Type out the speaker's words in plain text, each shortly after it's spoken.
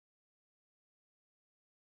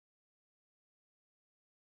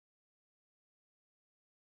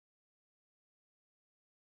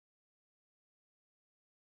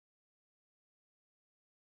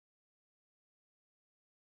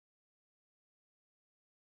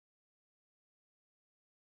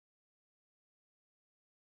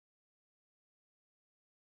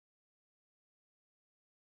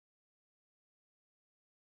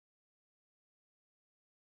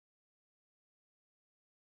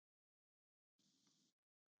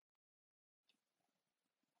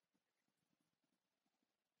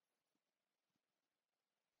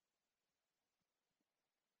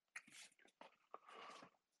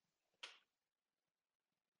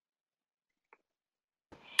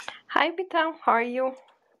Hi, Bita. How are you?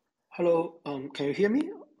 Hello, can you hear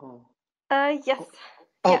me? Oh, Yes.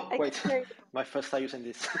 oh, Yeah, oh, I can wait, hear my first time using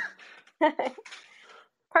this. you.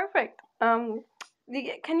 Perfect.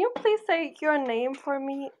 Can you please say your name for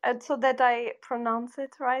me so that I pronounce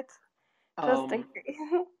it right? Just in Um, case.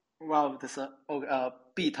 wow, this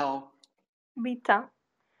Bitao. Bita.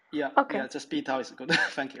 Yeah, Okay, yeah, just Bitao is good.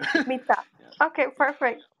 Thank you. Bita. Yeah, Okay, yeah,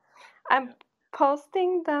 perfect. I'm yeah.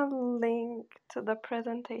 posting the link to the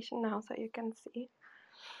presentation now so you can see.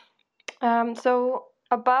 So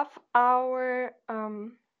above our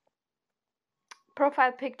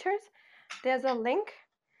profile pictures, there's a link.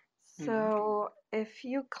 Mm-hmm. So if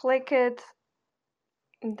you click it,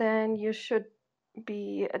 then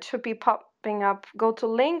it should be popping up. Go to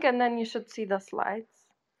link and then you should see the slides.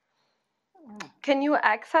 Oh, Can you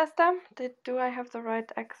access them? Do I have the right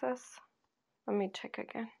access? Let me check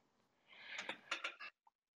again.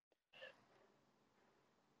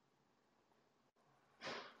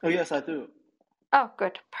 oh, yes, I do. Oh,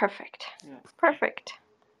 good. Perfect. Yeah. Perfect.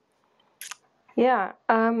 Yeah.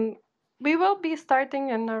 We will be starting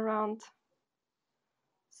in around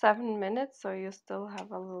 7 minutes, so you still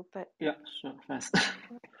have a little bit. Yeah, sure, thanks.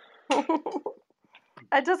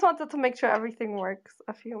 I just wanted to make sure everything works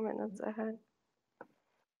a few minutes ahead.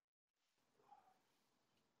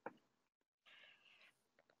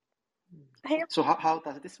 Hey, So how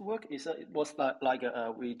does this work? It was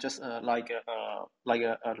we just like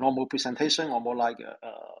a normal presentation or more like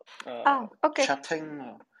okay.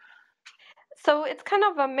 chatting? So it's kind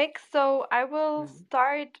of a mix. So I will Mhm.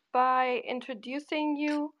 start by introducing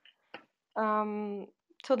you um,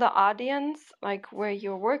 to the audience, like where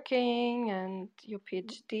you're working and your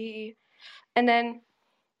PhD. And then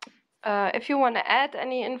if you want to add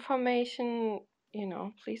any information,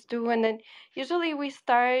 please do. And then usually we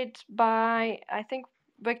start by, I think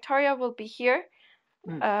Victoria will be here.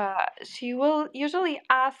 She will usually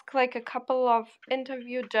ask like a couple of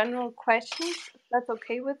interview general questions, if that's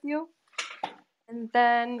okay with you. And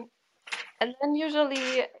then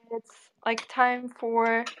usually it's like time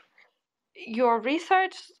for your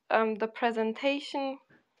research, the presentation,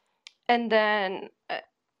 and then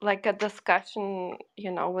like a discussion,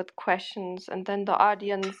 with questions. And then the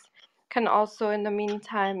audience can also, in the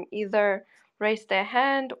meantime, either raise their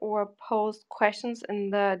hand or post questions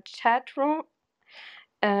in the chat room.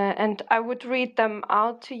 And I would read them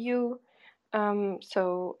out to you.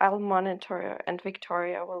 So I'll monitor, and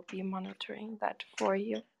Victoria will be monitoring that for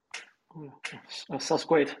you. Sounds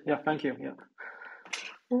great. Yeah, thank you. Yeah.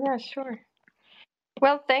 Yeah, sure.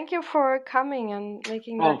 Well, thank you for coming and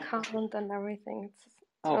making the Oh, comment and everything. It's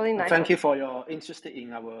oh, really nice thank of you for your interest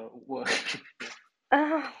in our work.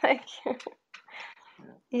 you. Thank you.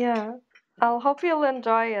 Yeah, Yeah, yeah, I'll hope you'll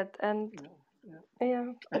enjoy it. And yeah,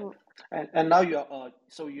 yeah. yeah, And, and now you are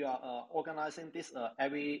so you are organizing this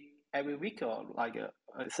every week or like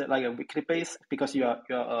is it like a weekly base because you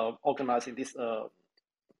are organizing this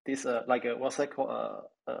like a what's that called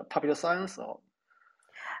popular science or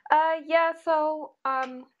yeah. So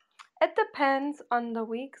it depends on the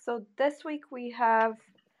week. So this week we have,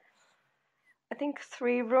 I think,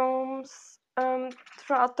 3 rooms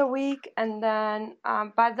throughout the week, and then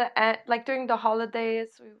by the end, like during the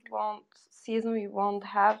holidays, we won't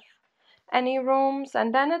have any rooms,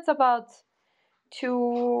 and then it's about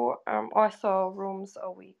two or so rooms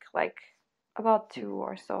a week, like about two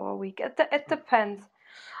or so a week. It depends.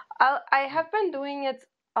 I have been doing it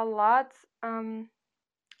a lot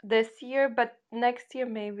this year, but next year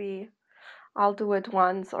maybe I'll do it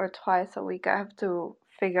once or twice a week. I have to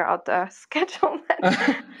figure out the schedule.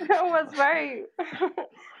 It was very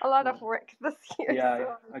a lot of well, work this year. yeah,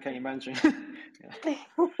 So I can imagine. Yeah.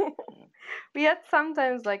 we had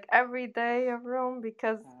sometimes like every day a room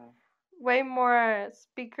because Uh, way more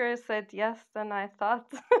speakers said yes than I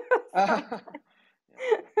thought. yeah. Sometimes.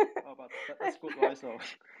 Oh, but that's good, right? So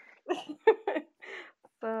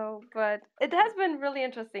So, but it has been really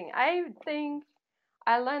interesting. I think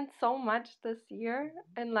I learned so much this year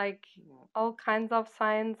in like yeah. all kinds of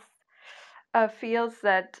science fields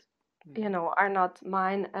that Mhm. are not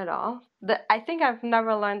mine at all. I think I've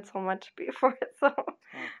never learned so much before, so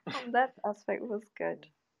Oh. that aspect was good.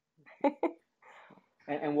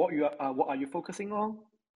 And what are you focusing on?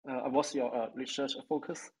 What's your research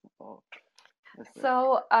focus? Or is it?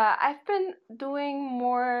 So I've been doing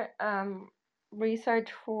more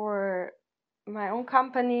research for my own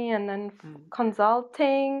company and then Mm.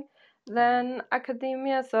 consulting Mm. than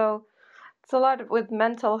academia. So it's a lot with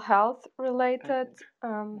mental health I related see. Yeah.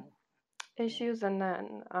 Yeah. issues, and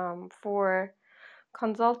then for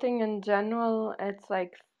consulting in general, it's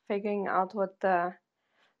like figuring out what the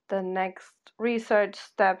the next research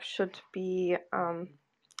step should be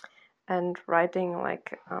and writing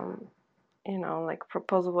like like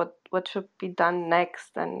proposal what should be done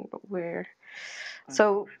next and where.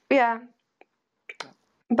 So yeah,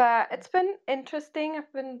 but it's been interesting.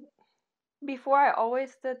 Before I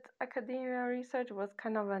always did academia research. It was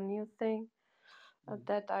kind of a new thing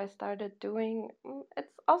that I started doing.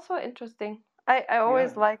 It's also interesting. I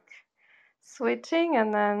always like switching,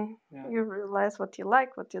 and then you realize what you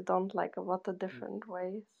like, what you don't like about the different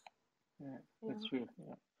ways. Yeah, that's true.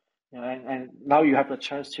 Yeah, and now you have the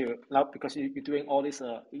chance to now because you're doing all this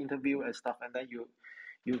interview and stuff, and then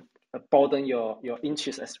you broaden your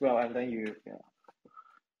interest as well, and then you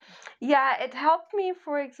Yeah, it helped me.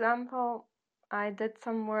 For example, I did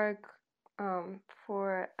some work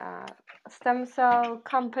for a stem cell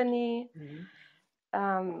company.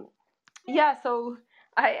 Yeah, so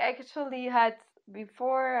I actually had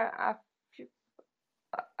before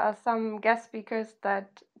some guest speakers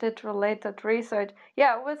that did related research.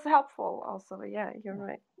 Yeah, it was helpful also. Yeah, you're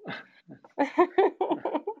right.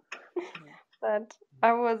 That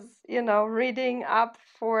I was, reading up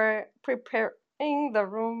for preparing the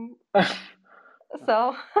room.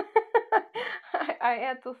 So I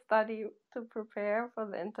had to study to prepare for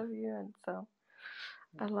the interview, and so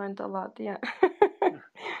I learned a lot. Yeah.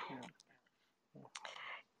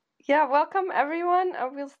 Yeah, welcome everyone.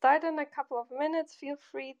 We'll start in a couple of minutes. Feel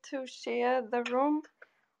free to share the room.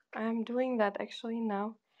 I'm doing that actually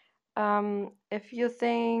now. If you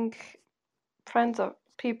think friends or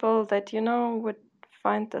people that you know would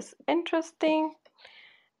find this interesting,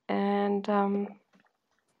 and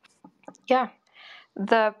yeah,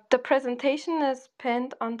 the presentation is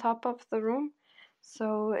pinned on top of the room,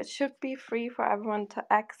 so it should be free for everyone to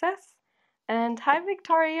access. And hi,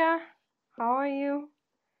 Victoria. How are you?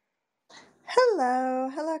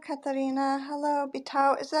 Hello, Katarina. Hello,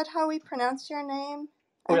 Bitao. Is that how we pronounce your name?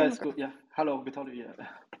 Oh yeah, it's good. Yeah, hello, Victoria.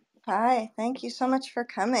 Hi, thank you so much for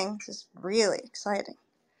coming. This is really exciting.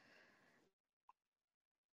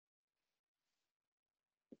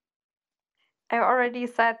 I already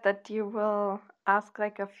said that you will ask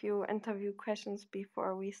like a few interview questions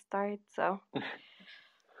before we start, so.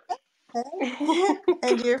 Okay.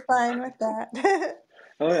 And you're fine with that?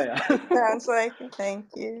 Oh yeah. It sounds like. Thank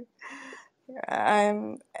you.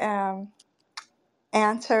 I'm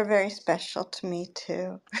ants are very special to me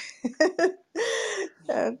too.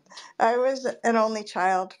 And I was an only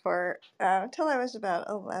child for until I was about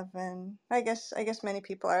 11. I guess many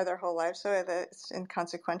people are their whole life, so it's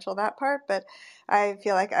inconsequential that part. But I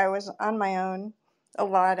feel like I was on my own a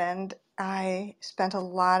lot, and I spent a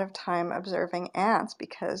lot of time observing ants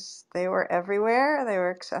because they were everywhere. They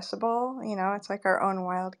were accessible. It's like our own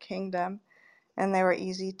wild kingdom, and they were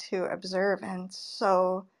easy to observe and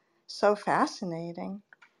so fascinating.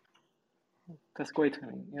 That's great.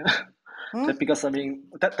 Yeah. Because I mean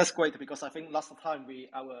that's great because I think last time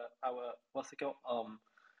our what's it called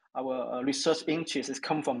our research interest is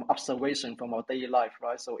come from observation from our daily life,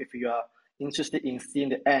 right? So if you are interested in seeing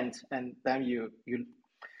the ant, and then you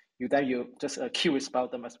just curious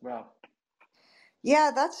about them as well.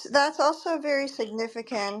 Yeah, that's also very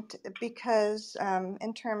significant because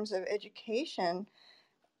in terms of education,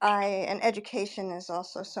 and education is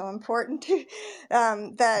also so important too.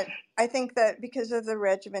 That I think that because of the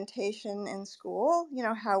regimentation in school,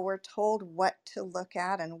 how we're told what to look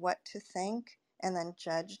at and what to think, and then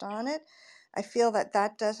judged on it, I feel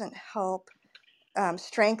that doesn't help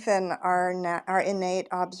strengthen our innate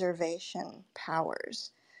observation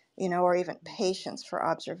powers, or even patience for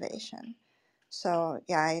observation. So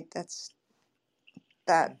yeah,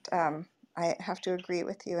 I have to agree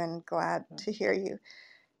with you, and glad to hear you.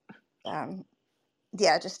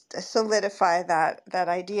 Just solidify that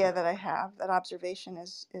idea that I have, that observation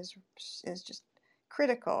is just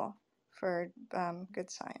critical for good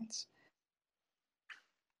science.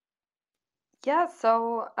 Yeah,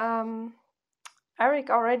 so Eric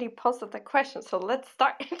already posted the question, so let's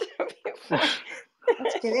start before.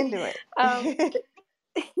 Let's get into it.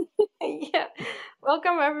 Yeah,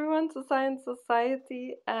 welcome everyone to Science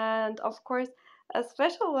Society, and of course, a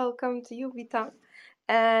special welcome to you, Vita.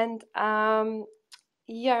 And to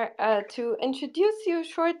introduce you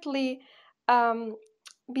shortly,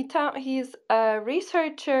 Vita, he's a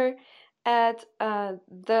researcher at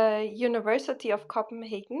the University of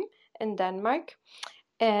Copenhagen in Denmark,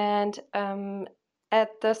 and at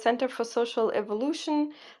the Center for Social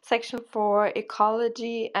Evolution, section for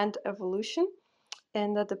Ecology and Evolution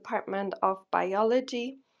in the Department of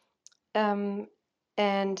Biology. And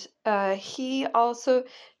he also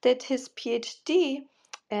did his PhD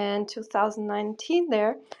in 2019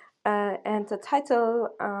 there and the title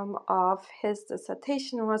of his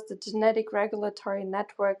dissertation was The Genetic Regulatory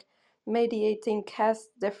Network Mediating Caste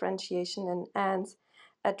Differentiation in Ants,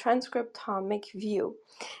 a Transcriptomic View.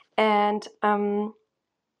 And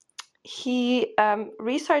he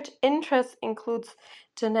research interest includes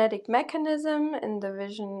genetic mechanism in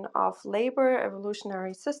division of labor,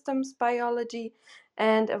 evolutionary systems biology,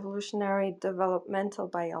 and evolutionary developmental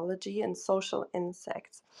biology in social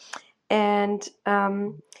insects. And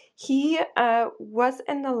he was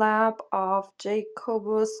in the lab of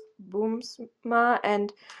Jacobus Boomsma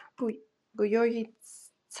and Buyoyi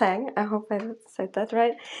Tsang. I hope I said that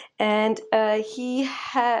right. And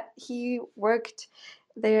he worked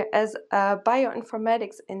there as a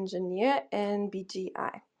bioinformatics engineer in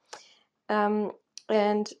BGI.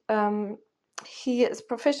 And he is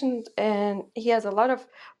proficient and he has a lot of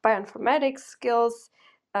bioinformatics skills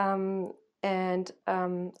and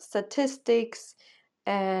statistics,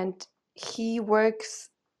 and he works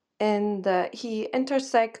he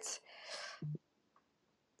intersects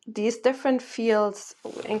these different fields,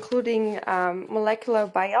 including molecular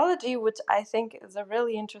biology, which I think is a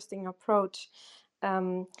really interesting approach.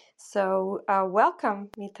 So welcome,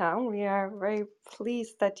 Mitang. We are very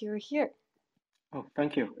pleased that you're here. Oh,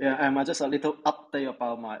 thank you. Yeah, and just a little update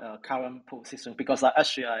about my current position because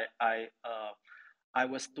I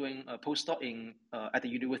was doing a postdoc in at the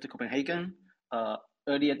University of Copenhagen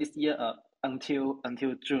earlier this year until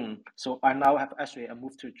June. So I now have actually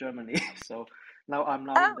moved to Germany. So now I'm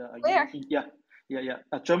now in the Where?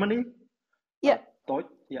 Germany. Yeah.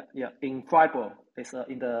 In Freiburg. It's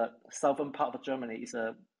in the southern part of Germany. It's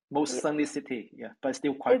a most sunny city. Yeah, but it's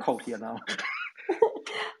still quite cold here now.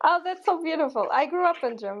 Oh, that's so beautiful. I grew up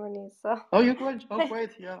in Germany, so. Oh, you're great. Oh, great.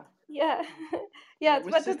 Yeah. Yeah. Yeah,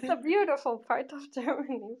 but city? it's a beautiful part of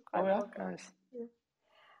Germany. Oh, yeah, Freiburg. nice. Yeah.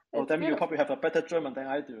 Well, It's then you beautiful. probably have a better German than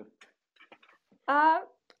I do. I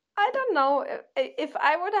don't know. If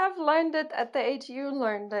I would have learned it at the age you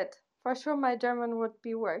learned it, for sure my German would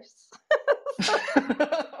be worse.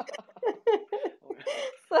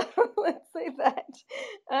 So let's say that.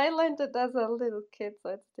 I learned it as a little kid,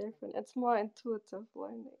 so it's different. It's more intuitive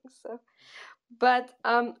learning. So, but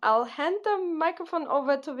I'll hand the microphone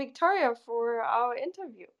over to Victoria for our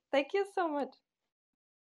interview. Thank you so much.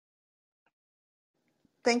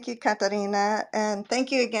 Thank you, Katarina, and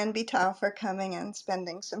thank you again, Vital, for coming and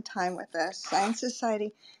spending some time with us. Science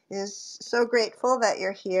Society is so grateful that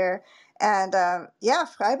you're here. And yeah,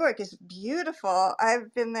 Freiburg is beautiful.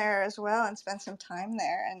 I've been there as well and spent some time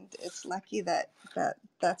there, and it's lucky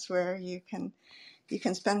that's where you can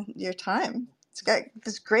spend your time. It's got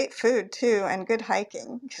this great food too, and good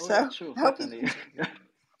hiking. Oh, So yeah, true, I hope you definitely.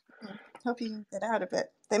 hope you can get out a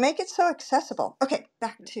bit. They make it so accessible. Okay,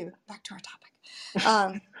 back to our topic.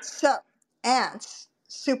 So ants,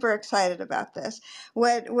 super excited about this.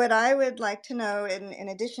 What I would like to know, in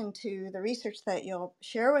addition to the research that you'll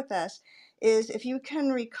share with us, is if you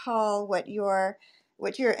can recall what your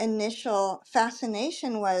initial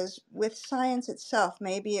fascination was with science itself.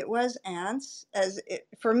 Maybe it was ants,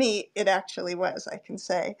 for me it actually was, I can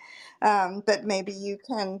say. But maybe you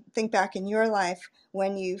can think back in your life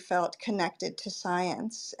when you felt connected to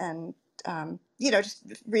science and just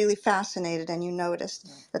really fascinated, and you noticed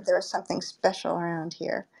that there was something special around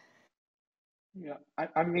here. Yeah,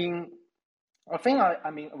 I mean, I think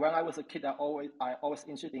I mean when I was a kid, I always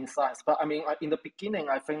interested in science. But I mean, in the beginning,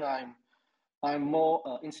 I think I'm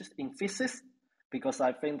more interested in physics because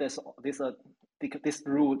I think this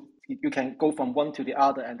rule you can go from one to the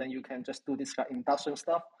other, and then you can just do this kind of induction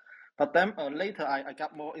stuff. But then later, I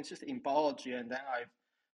got more interested in biology, and then I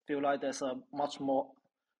feel like there's a much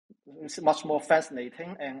more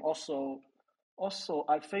fascinating, and also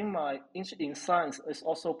I think my interest in science is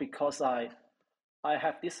also because I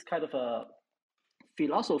have this kind of a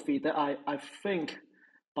philosophy that I think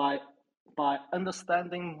by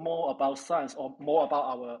understanding more about science or more about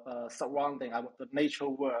our surrounding, the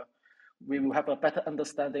natural world, we will have a better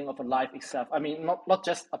understanding of life itself. I mean, not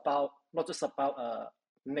just about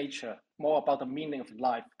nature, more about the meaning of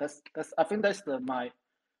life. That's I think that's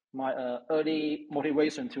my early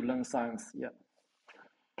motivation to learn science. Yeah.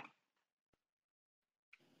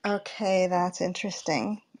 Okay, that's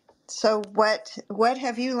interesting. So what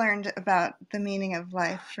have you learned about the meaning of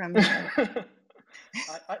life from your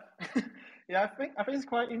I yeah, I think it's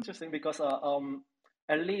quite interesting because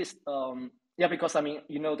at least yeah, because I mean,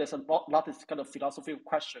 there's a lot of this kind of philosophical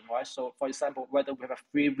question, right? So for example, whether we have a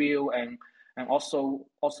free will, and also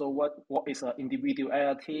what is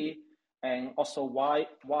individuality, and also why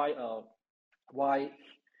why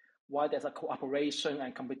there's a cooperation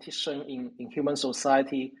and competition in human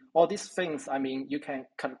society. All these things, I mean,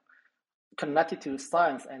 connected to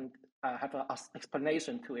science and have an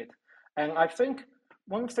explanation to it. And I think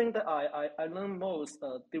one thing that I learned most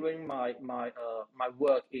during my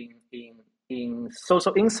work in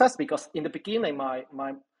social insights, because in the beginning my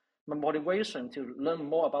motivation to learn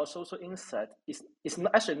more about social insight is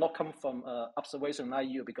not, actually not come from observation like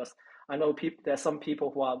you, because I know there are some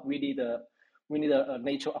people who are really the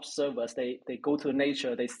nature observers. They go to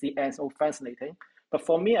nature, they see ants, oh fascinating. But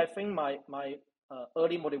for me, I think my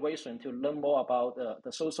early motivation to learn more about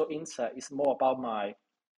the social insight is more about my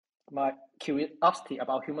curiosity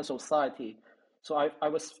about human society. So I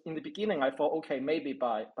was in the beginning, I thought, okay, maybe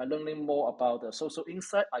by learning more about the social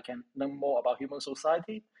insight, I can learn more about human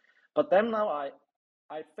society. But then now I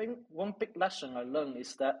think one big lesson I learned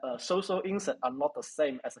is that social insight are not the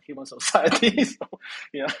same as a human society. So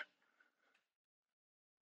yeah.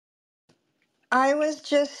 I was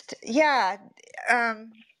just, yeah,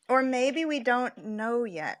 or maybe we don't know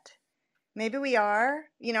yet. Maybe we are,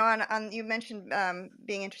 on you mentioned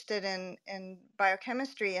being interested in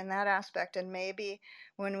biochemistry and that aspect, and maybe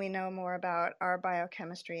when we know more about our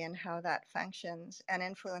biochemistry and how that functions and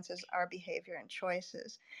influences our behavior and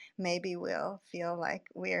choices, maybe we'll feel like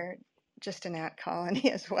we're just an ant colony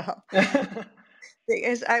as well.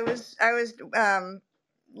 Because I was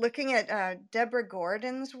looking at Deborah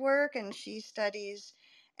Gordon's work, and she studies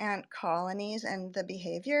ant colonies and the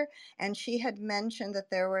behavior. And she had mentioned that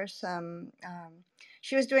there were some.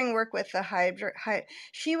 She was doing work with the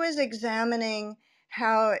she was examining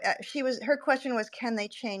how her question was, can they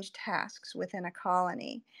change tasks within a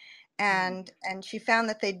colony? And she found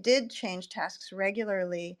that they did change tasks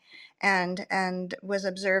regularly, and was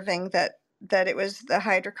observing that it was the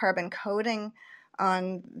hydrocarbon coating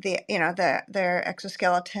on their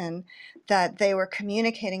exoskeleton that they were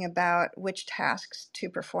communicating about which tasks to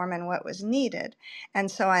perform and what was needed. And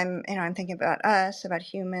so I'm thinking about us, about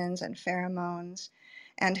humans and pheromones,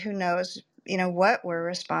 and who knows what we're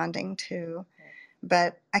responding to.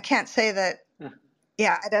 But I can't say that.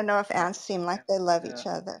 Yeah, I don't know if ants seem like they love Yeah. each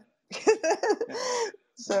other. Yeah.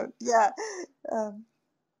 So yeah, um,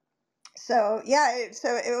 so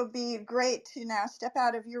it will be great to now step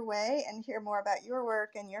out of your way and hear more about your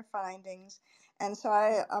work and your findings. And so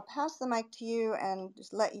I'll pass the mic to you and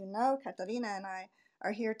just let you know, Katarina and I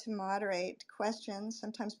are here to moderate questions.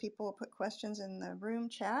 Sometimes people will put questions in the room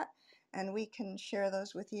chat, and we can share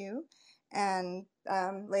those with you. And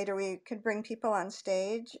later we could bring people on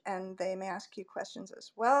stage, and they may ask you questions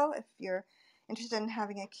as well if you're interested in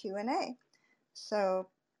having a Q&A. So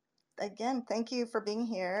again, thank you for being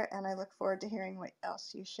here, and I look forward to hearing what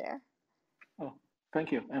else you share. Oh,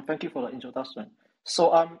 thank you, and thank you for the introduction.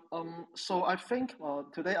 So I think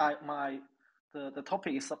today the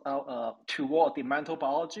topic is about toward the mental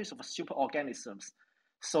biologies of superorganisms.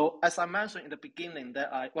 So as I mentioned in the beginning,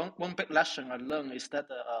 that one big lesson I learned is that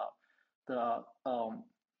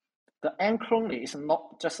the ant colony is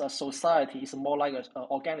not just a society; it's more like an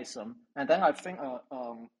organism. And then I think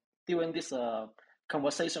during this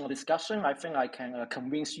conversation or discussion, I think I can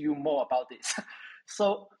convince you more about this.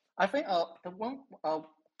 So I think the one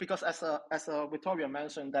because as Victoria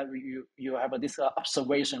mentioned that you have this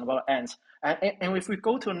observation about ants, and if we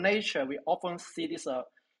go to nature, we often see this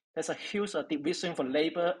there's a huge division for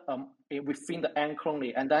labor within the ant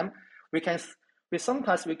colony, and then we can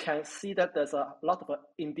sometimes we can see that there's a lot of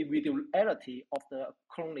individuality of the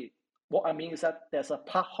colony. What I mean is that there's a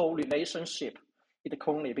part-whole relationship in the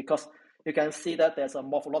colony, because you can see that there's a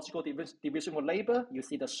morphological division of labor. You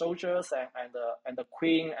see the soldiers and the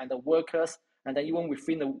queen and the workers, and then even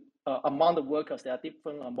within the among the workers, there are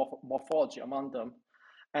different morphology among them.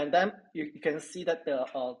 And then you can see that the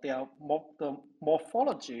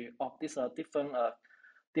morphology of these different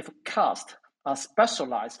castes are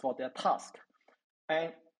specialized for their task.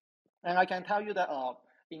 And and I can tell you that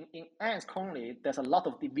in ants colony, there's a lot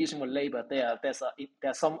of division of labor there. There's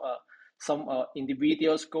some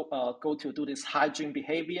individuals go to do this hygiene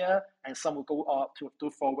behavior, and some will go to do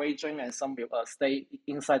foraging, and some will stay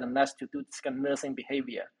inside the nest to do this kind of nursing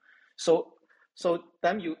behavior. So so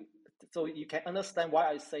then you can understand why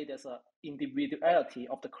I say there's a individuality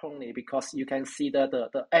of the colony, because you can see that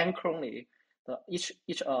the ant colony, the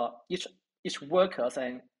each workers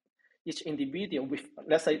and each individual with,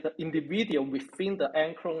 let's say, the individual within the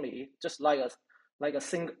ant colony, just like a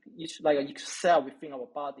single each cell within our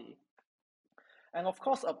body. And of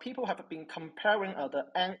course, people have been comparing the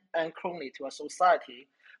ant colony to a society.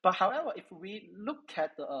 But however, if we look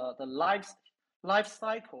at the life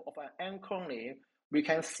cycle of an ant colony, we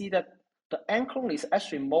can see that the ant colony is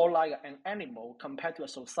actually more like an animal compared to a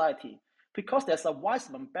society, because there's a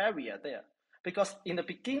Weismann barrier there. Because in the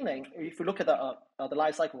beginning, if you look at the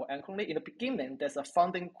life cycle of ant colony, in the beginning, there's a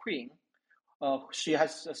founding queen. She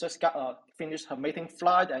has just got finished her mating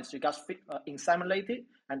flight, and she got inseminated,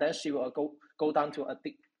 and then she will go down to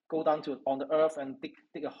on the earth and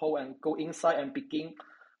dig a hole and go inside and begin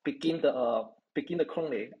the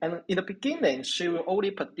colony. And in the beginning, she will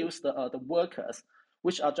only produce the workers,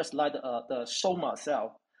 which are just like the soma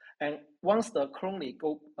cell. And once the colony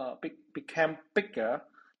became bigger,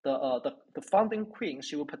 the founding queen,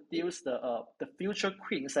 she will produce the future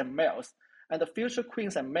queens and males, and the future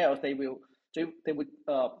queens and males, they will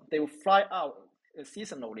fly out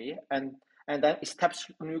seasonally and then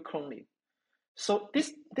establish new colony. So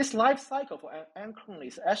this life cycle for an ant colony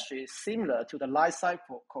is actually similar to the life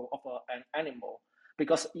cycle of an animal,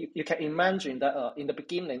 because you can imagine that in the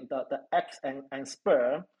beginning the eggs and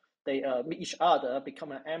sperm, they meet each other,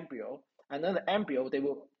 become an embryo, and then the embryo, they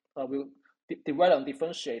will develop and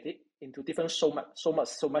differentiate it into different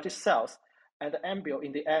somatic cells, and the embryo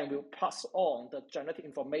in the end will pass on the genetic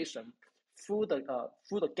information through the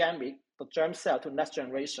gamete, the germ cell, to next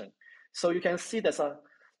generation. So you can see there's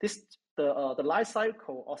the life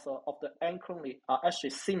cycle of the ant colony are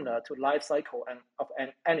actually similar to life cycle of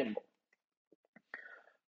an animal.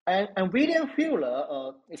 And William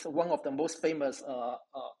Wheeler is one of the most famous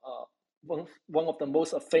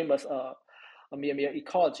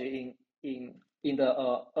ecology in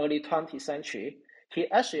the early 20th century. He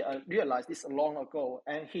actually realized this long ago,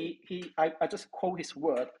 and I just quote his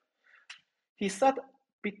word. He said,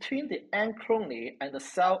 between the ant colony and the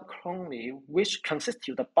cell colony, which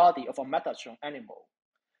constitute the body of a metazoan animal,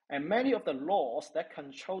 and many of the laws that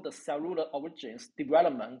control the cellular origins,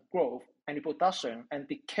 development, growth, and reproduction and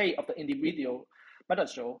decay of the individual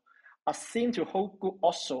metazoa, are seen to hold good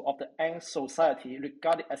also of the ant society,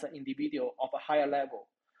 regarded as an individual of a higher level,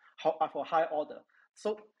 of a higher order.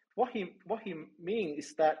 So what he means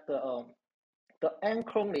is that the ant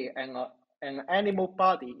colony and an animal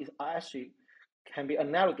body is actually can be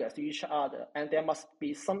analogous to each other, and there must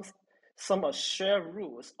be some shared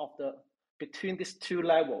rules of the between these two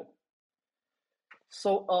levels.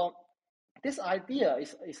 So this idea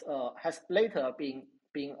has later been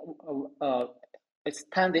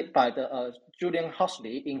extended by the Julian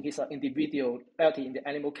Huxley in his Individuality in the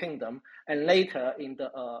Animal Kingdom, and later in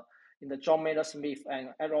the John Maynard Smith and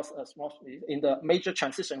Edward Smith in the Major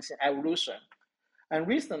Transitions in Evolution. And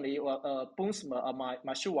recently, Boomsma,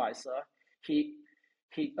 my supervisor, he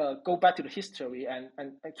go back to the history, and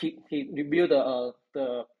he reviewed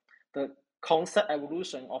the concept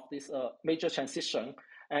evolution of this major transition,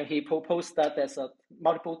 and he proposed that there's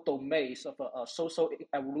multiple domains of social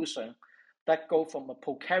evolution that go from a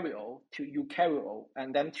prokaryote to eukaryote,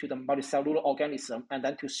 and then to the multicellular organism, and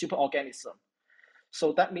then to superorganism.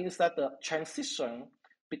 So that means that the transition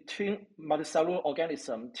between multicellular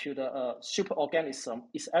organism to the superorganism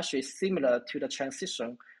is actually similar to the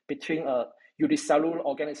transition between a unicellular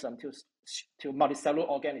organism to multicellular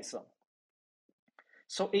organism.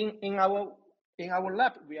 So in our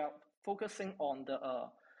lab, we are focusing on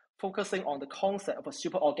the concept of a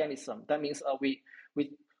superorganism. That means we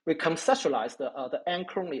conceptualize the ant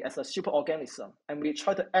colony as a superorganism, and we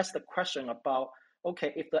try to ask the question about,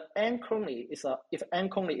 okay, if ant colony is a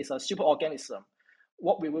superorganism,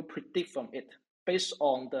 what we will predict from it based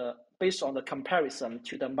on the comparison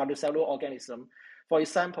to the multicellular organism. For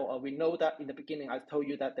example, we know that in the beginning I told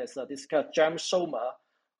you that there's this kind of germ soma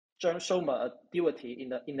duality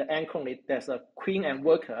in the ant colony. There's a queen and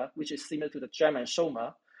worker, which is similar to the germ and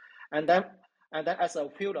soma, and then as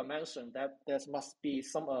Wheeler mentioned, that there must be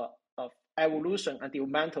some evolution and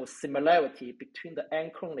developmental similarity between the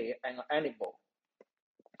ant colony and an animal.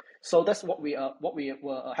 So that's what we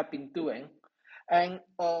have been doing. And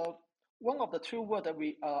one of the two work that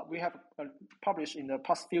we have published in the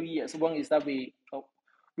past few years, one is that we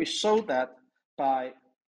show that by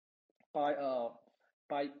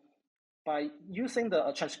using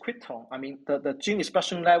the transcriptome, I mean the gene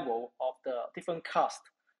expression level of the different caste,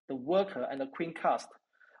 the worker and the queen caste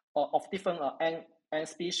of different ant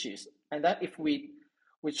species, and then if we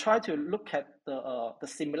try to look at the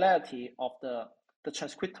similarity of the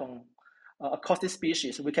transcriptome across these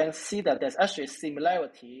species, we can see that there's actually a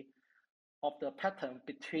similarity of the pattern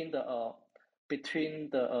between the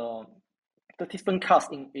different castes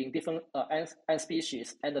in different ant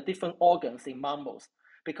species and the different organs in mammals,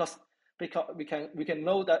 because we can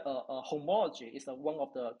know that homology is one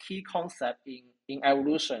of the key concepts in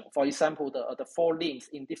evolution. For example, the four limbs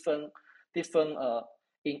in different in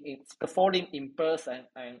the four limbs in birds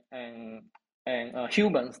and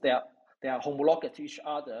humans, they are homologous to each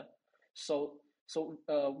other. So So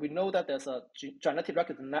we know that there's a genetic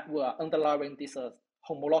record network underlying this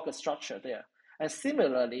homologous structure there. And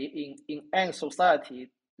similarly, in ant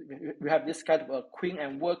society, we have this kind of a queen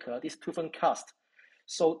and worker, these two different castes.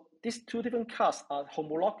 So these two different castes are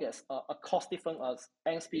homologous across different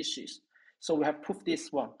ant species. So we have proved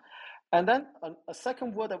this one. And then a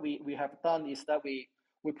second work that we have done is that we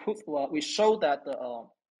show that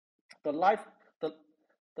the life the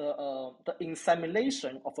the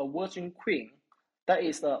insemination of a virgin queen, that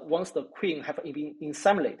is once the queen have been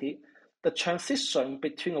inseminated, the transition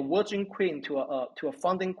between a virgin queen to a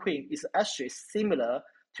founding queen is actually similar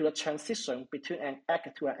to the transition between an egg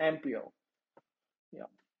to an embryo. Yeah.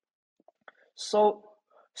 So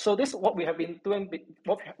this is what we have been doing,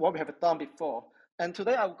 what we have done before. And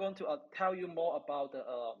today I'm going to tell you more about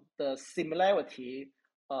the similarity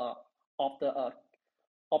of the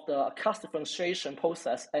caste differentiation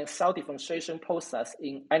process and cell differentiation process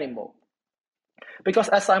in animal. Because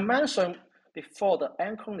as I mentioned before, the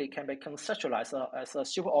ant colony can be conceptualized as a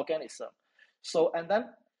superorganism. So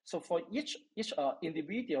for each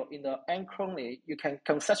individual in the ant colony, you can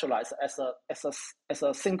conceptualize as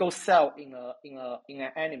a single cell in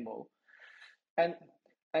an animal, and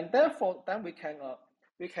therefore then we can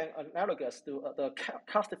analogous to the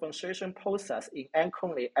caste differentiation process in ant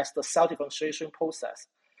colony as the cell differentiation process.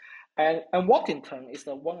 And Waddington is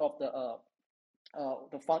one of the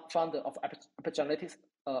founder of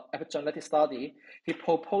epigenetic study. He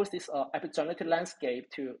proposed this epigenetic landscape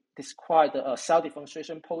to describe the cell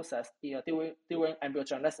differentiation process during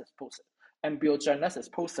embryogenesis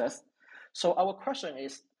process. So our question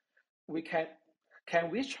is, can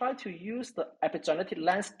we try to use the epigenetic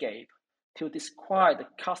landscape to describe the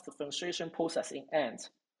caste differentiation process in ants?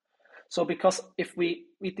 So because if we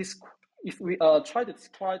try to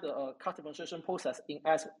describe the caste differentiation process in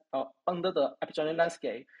ants under the epigenetic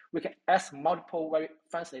landscape, we can ask multiple very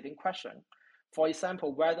fascinating questions. For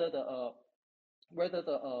example, whether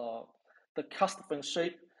the caste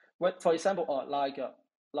differentiation, for example,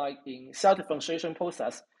 like in cell differentiation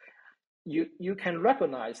process, you can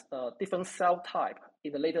recognize different cell type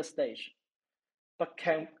in the later stage, but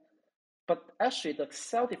actually the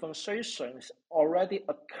cell differentiations already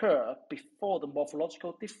occur before the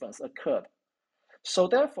morphological difference occurred. So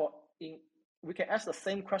therefore, we can ask the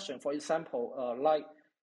same question, for example, like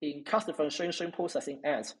in caste differentiation process in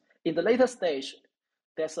ants. In the later stage,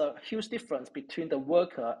 there's a huge difference between the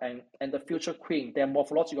worker and the future queen. They're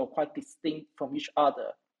morphological quite distinct from each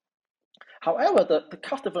other. However, the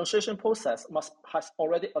caste differentiation process has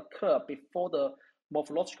already occurred before the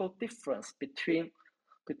morphological difference between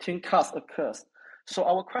castes occurs. So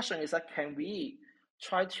our question is that can we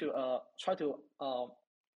try to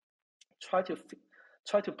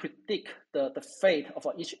predict the fate of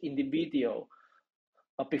each individual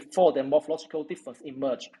before the morphological difference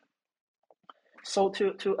emerge? So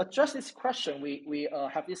to address this question, we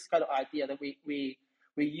have this kind of idea that we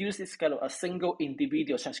use this kind of a single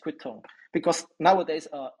individual transcriptome, because nowadays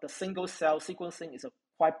the single cell sequencing is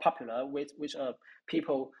quite popular, which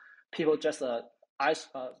people just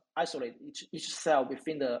isolate each cell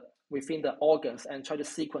within the organs and try to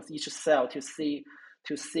sequence each cell to see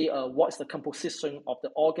what is the composition of the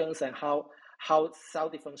organs and how cell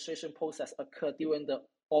differentiation process occur during the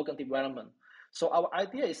organ development. So our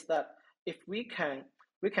idea is that if we can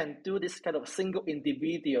do this kind of single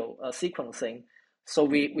individual sequencing, so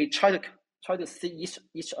we try to see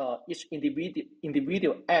each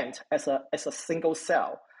individual ant as a single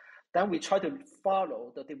cell, then we try to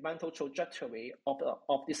follow the developmental trajectory of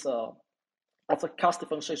the caste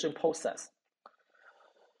differentiation process.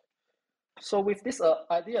 So with this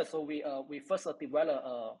idea, so we first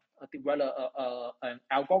develop an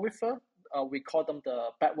algorithm. We call them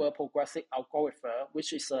the backward progressive algorithm,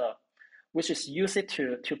 which is used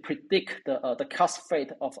to predict the caste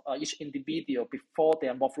fate of each individual before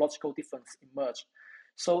their morphological difference emerge.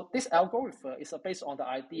 So this algorithm is based on the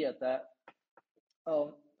idea that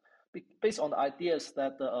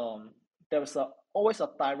there is always a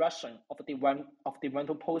direction of the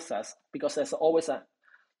developmental process, because there's always the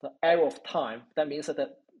arrow of time. That means that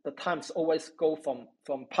the times always go from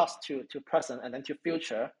past to present and then to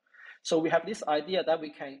future. So we have this idea that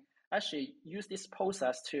we can actually use this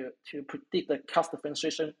process to predict the caste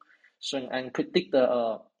differentiation and predict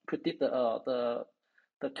the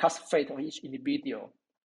caste fate of each individual.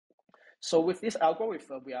 So with this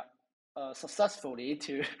algorithm, we successfully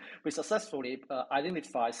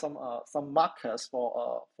identify some markers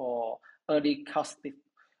for early caste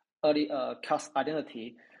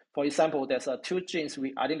identity. For example, there's two genes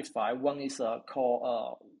we identify. One is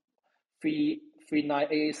called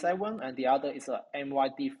 39AA7 and the other is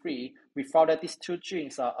MYD3, we found that these two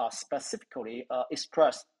genes are specifically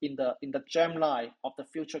expressed in the germline of the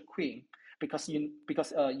future queen, because you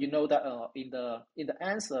know that in the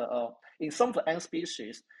ants in some of the ant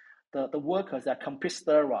species, the workers are complete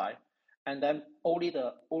sterile, and then only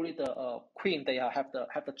the queen, they have the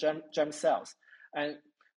germ cells, and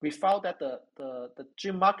we found that the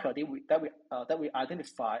gene marker that we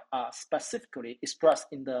identify are specifically expressed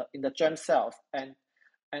in the germ cells, and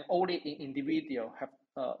only in individual have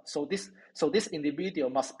so this individual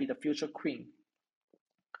must be the future queen.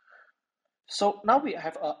 So now we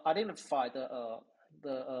have identified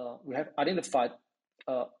we have identified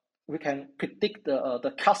we can predict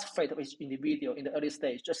the caste fate of each individual in the early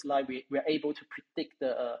stage, just like we are able to predict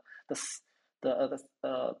the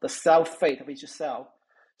cell fate of each cell.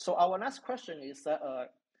 So our next question is that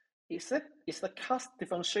is the caste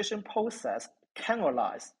differentiation process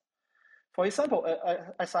canalized? For example,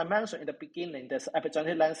 as I mentioned in the beginning, there's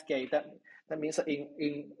epigenetic landscape. That means that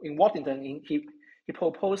in Waddington, he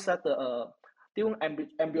proposed that during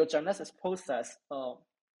embryogenesis process,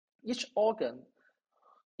 each organ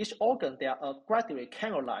they are gradually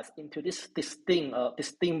canalized into this distinct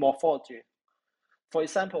morphology. For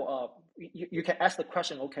example, you can ask the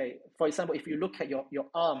question, okay, for example, if you look at your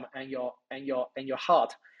arm and your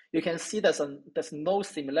heart, you can see there's no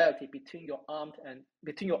similarity between your arm and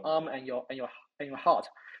your heart,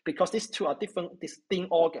 because these two are different distinct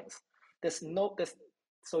organs.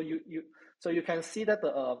 So you can see that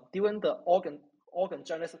during the organ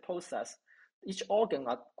genesis process, each organ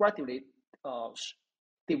are gradually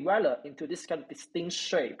develop into this kind of distinct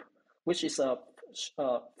shape, which is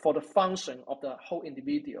for the function of the whole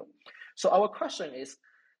individual. So our question is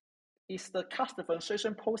the caste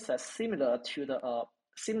differentiation process similar to the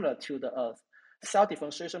cell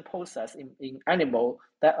differentiation process in animal,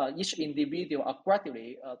 that each individual are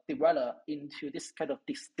gradually develop into this kind of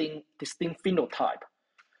distinct phenotype?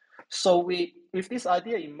 So with this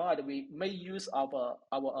idea in mind, we may use our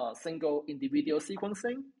single individual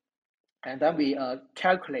sequencing, and then we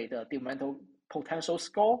calculate the developmental potential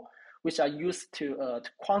score, which are used to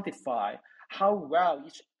quantify how well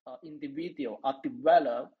each individual are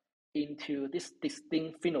developed into this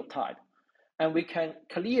distinct phenotype. And we can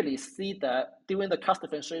clearly see that during the caste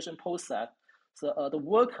differentiation process, the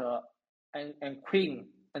worker and queen,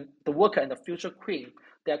 and the worker and the future queen,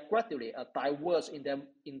 they are gradually diverge in their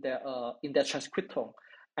transcriptome,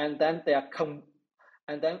 and then they are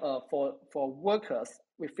for workers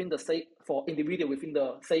within the say for individual within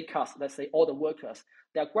the say caste, let's say all the workers,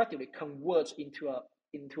 they are gradually converge into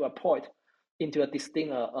a point, into a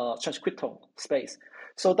distinct transcriptome space.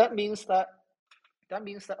 So that means that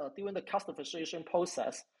during the caste differentiation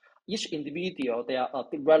process, each individual they are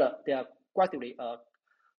gradually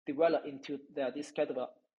develop into this kind of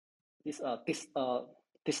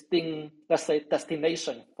distinct, let's say,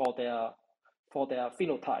 destination for their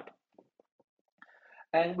phenotype.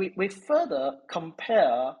 And we further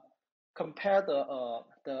compare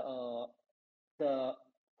the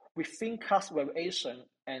within caste variation,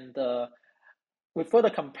 and we further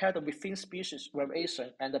compare the within species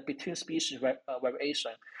variation and the between species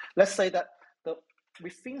variation. Let's say that the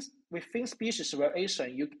within species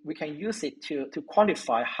variation, we can use it to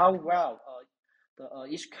quantify how well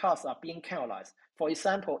each caste are being canalized. For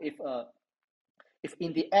example, if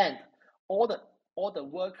in the end all the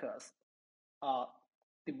workers are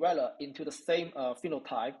developed into the same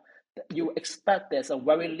phenotype, you expect there's a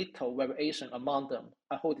very little variation among them.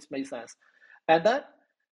 I hope this makes sense. And then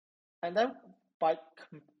by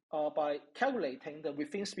calculating the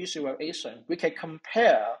within species variation, we can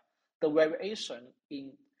compare the variation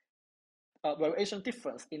in variation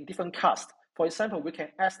difference in different castes. For example, we can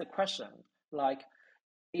ask the question like,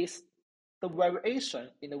 is the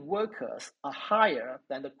variation in the workers are higher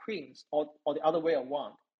than the queens, or the other way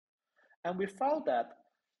around? And we found that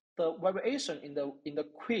the variation in the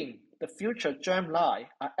queen, the future germline,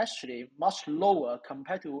 are actually much lower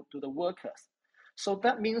compared to the workers. So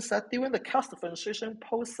that means that during the caste differentiation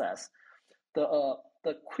process, the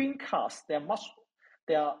queen caste,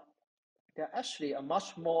 they are actually a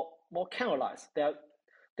much more canalized.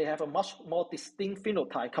 They have a much more distinct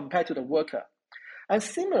phenotype compared to the worker. And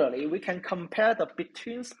similarly, we can compare the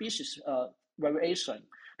between species variation,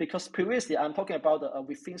 because previously I'm talking about the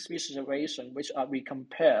within species variation, which we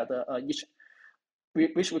compare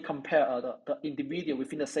which we compare the individual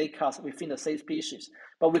within the same caste, within the same species.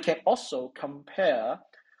 But we can also compare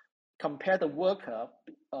the worker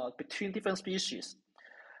between different species.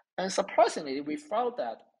 And surprisingly, we found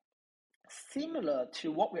that similar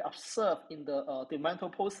to what we observe in the developmental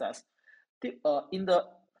process, in the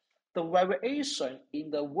the variation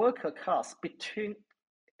in the worker class between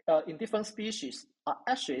in different species are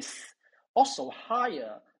actually also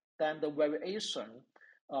higher than the variation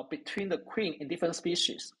between the queen in different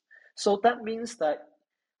species. So that means that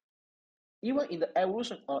even in the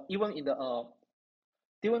evolution, even in the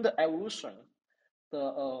during the evolution,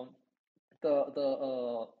 the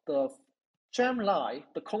the germline,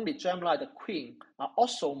 the colony germline, the queen are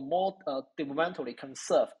also more developmentally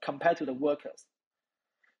conserved compared to the workers.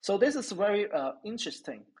 So this is very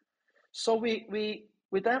interesting. So we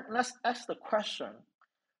then let's ask the question.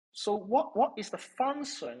 So what is the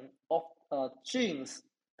function of genes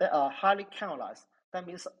that are highly canalized? That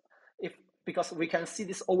means if because we can see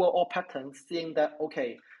this overall pattern, seeing that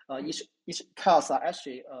okay, each class are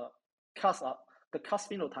actually class are the class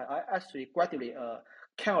phenotype are actually gradually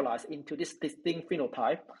canalized into this distinct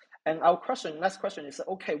phenotype. And our question, next question is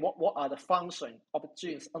okay, what are the function of the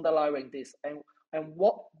genes underlying this, and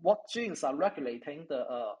what genes are regulating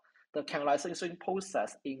the canalization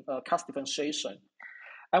process in class differentiation?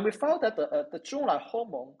 And we found that the germline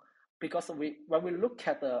hormone, because when we look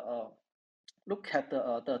at the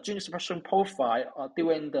gene expression profile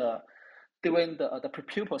during the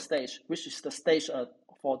prepupal stage, which is the stage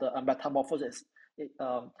for the metamorphosis.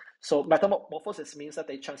 So metamorphosis means that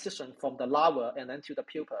they transition from the larva and then to the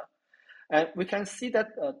pupa. And we can see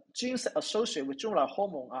that genes associated with germline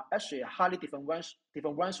hormone are actually highly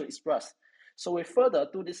differentially expressed. So we further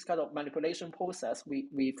do this kind of manipulation process.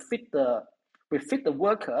 We fit the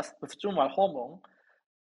workers with germline hormone,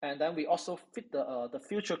 and then we also fit the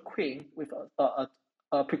future queen with a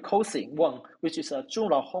precocing one, which is a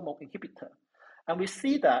germline hormone inhibitor. And we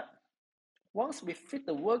see that once we fit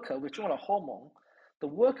the worker with germline hormone, the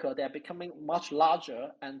worker, they are becoming much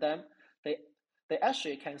larger, and then they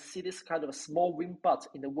actually can see this kind of small wing butt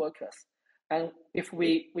in the workers. And if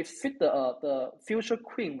we fit the future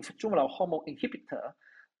queen with germline hormone inhibitor,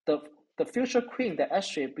 the future queen, they're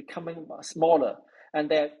actually becoming smaller, and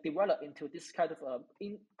they develop into this kind of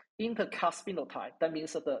intercast phenotype. That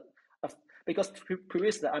means that because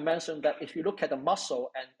previously I mentioned that if you look at the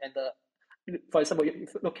muscle and the, for example, if you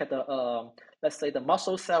look at the let's say the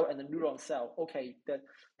muscle cell and the neuron cell, okay, that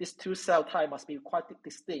these two cell type must be quite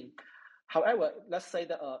distinct. However, let's say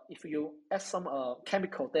that if you add some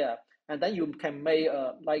chemical there, and then you can make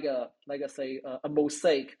like a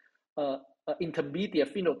mosaic,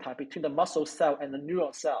 intermediate phenotype between the muscle cell and the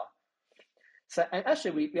neuron cell. So and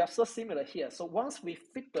actually we are so similar here. So once we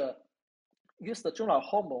use the germline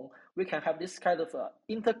hormone, we can have this kind of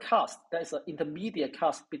intercast, that is an intermediate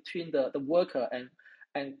cast between the worker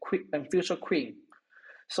and future queen.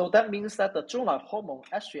 So that means that the germline hormone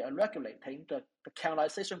actually are regulating the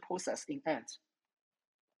canalization process in ants.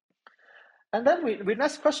 And then we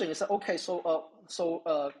next question is okay,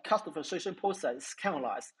 caste differentiation process is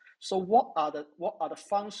canalized. So what are the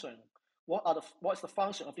function? What is the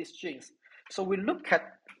function of these genes? So we look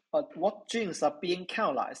at what genes are being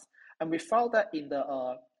canalized, and we found that in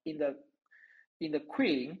the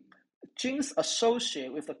queen, genes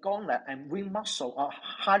associated with the gonad and wing muscle are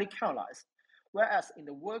highly canalized, whereas in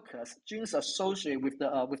the workers, genes associated with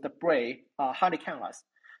the brain are highly canalized.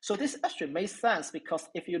 So this actually makes sense, because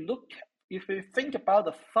if you think about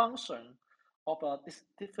the function of this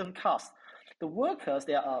different castes, the workers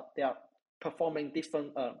they are performing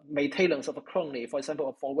different maintenance of the colony. For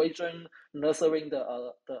example, foraging, nurturing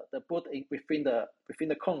the brood within the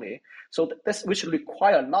colony. So that's which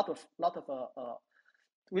require a lot of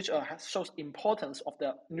which shows importance of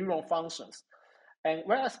the neuron functions. And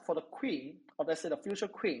whereas for the queen, or let's say the future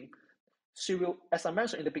queen, she will, as I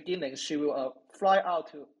mentioned in the beginning, she will fly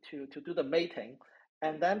out to do the mating,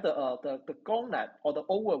 and then the gonad or the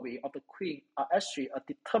ovary of the queen are actually a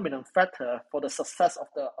determinant factor for the success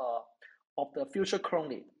of the future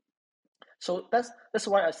colony. So that's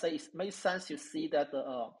why I say it makes sense to see that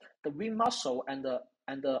the wing muscle and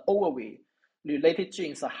the ovary related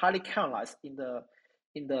genes are highly canalized in the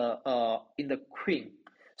queen.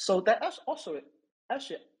 So that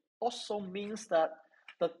actually also means that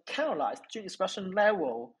the canalized gene expression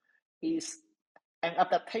level is an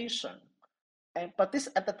adaptation, but this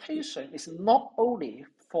adaptation is not only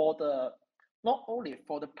for the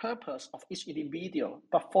purpose of each individual,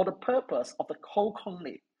 but for the purpose of the whole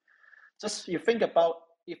colony. Just you think about,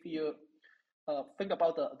 if you think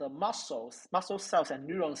about the muscle cells and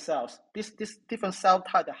neuron cells, this different cell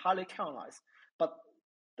type are highly canalized, but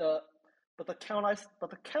the canalized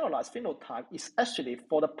phenotype is actually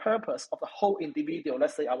for the purpose of the whole individual.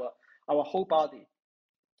 Let's say our whole body,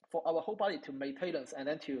 for our whole body to maintenance and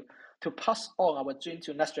then to pass on our gene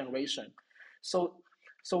to next generation. So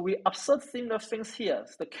we observe similar things here.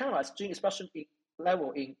 The canalized gene expression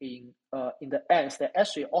level in the ants, they're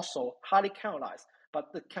actually also highly channelized,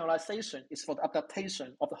 but the channelization is for the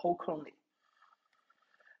adaptation of the whole colony.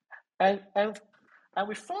 And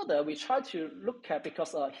we further we try to look at,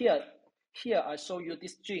 because here I show you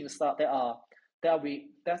these genes that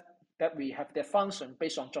we have their function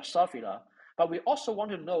based on Drosophila, but we also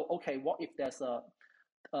want to know, okay, what if there's a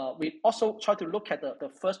we also try to look at the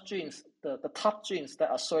first genes, the top genes that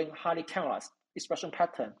are showing highly channelized expression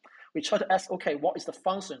pattern. We try to ask, okay, what is the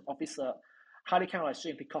function of this highly channelized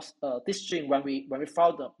gene? Because this gene, when we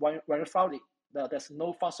found it, there's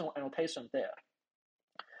no functional annotation there.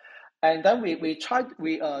 And then we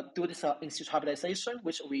do this in situ hybridization,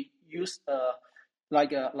 which we use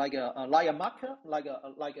like a marker, like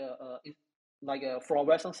a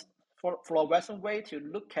fluorescent way to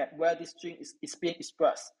look at where this gene is being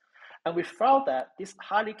expressed. And we found that this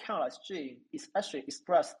highly channelized gene is actually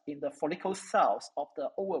expressed in the follicle cells of the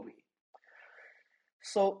ovary.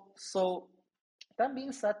 So that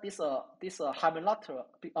means that this hymelateral,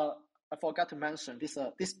 I forgot to mention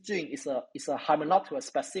this gene is a hymelateral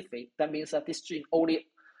specific. That means that this gene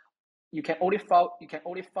you can only find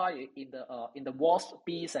it in the wasps,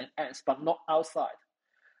 bees, and ants, but not outside.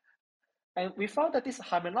 And we found that these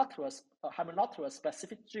hymelateral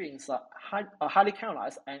specific genes are highly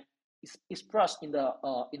channelized and is expressed in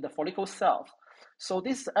the follicle cells. So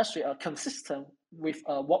this is actually consistent with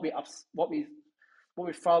what we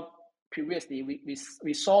found previously.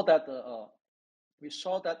 We saw that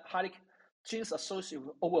genes associated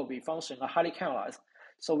with ovary function are highly channelized.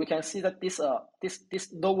 So we can see that this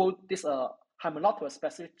hymelateral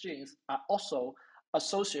specific genes are also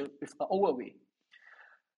associated with ovary,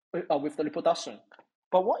 with the reproduction.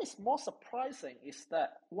 But what is more surprising is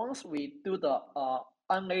that once we do the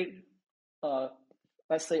RNA,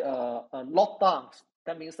 let's say lockdown,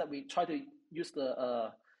 that means that we try to use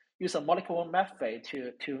a molecular method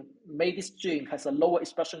to make this gene has a lower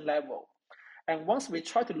expression level. And once we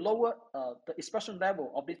try to lower the expression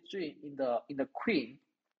level of this gene in the queen,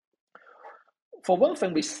 for one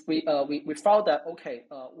thing, we found that, okay,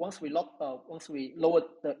 once we lower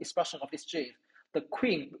the expression of this gene, the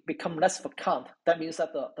queen become less fecund. That means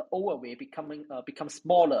that the ovary becomes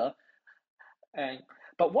smaller.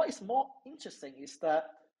 But what is more interesting is that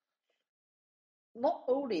not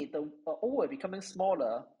only the ovary becoming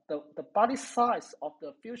smaller, the body size of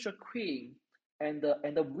the future queen and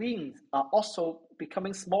the wings are also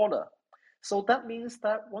becoming smaller. So that means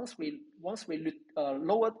that once we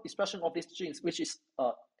lower expression of these genes, which is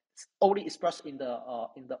only expressed in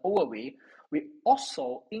the ovary, we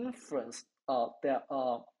also influence their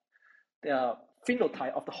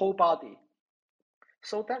phenotype of the whole body.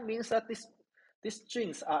 So that means that these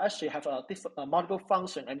genes are actually have a different multiple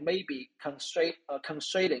function and maybe constraining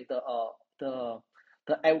the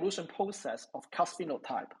evolution process of caste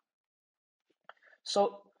phenotype.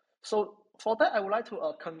 So for that, I would like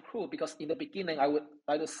to conclude, because in the beginning I would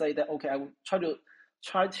like to say that, okay, I would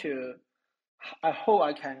try to I hope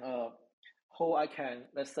I can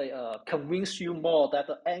let's say convince you more that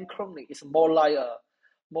the ant colony is more like a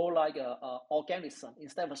organism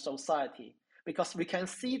instead of a society, because we can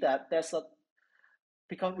see that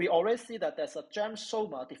because we already see that there's a germ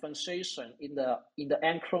soma differentiation in the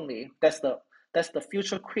ant colony. That's the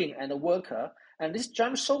future queen and the worker. And this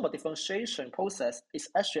germ soma differentiation process is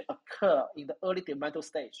actually occur in the early developmental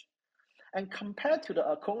stage. And compared to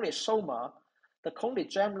the colony soma, the colony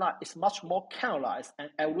germline is much more channelized and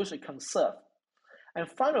evolutionarily conserved. And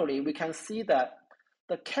finally, we can see that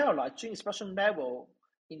the channelized gene expression level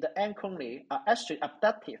in the ant colony are actually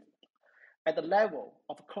adaptive at the level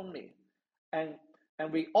of colony. And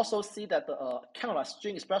we also see that the channelized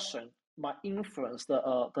gene expression might influence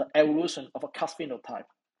the evolution of a caste phenotype.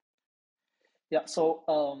 Yeah, so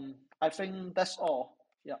I think that's all.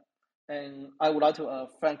 Yeah, and I would like to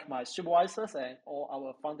thank my supervisors and all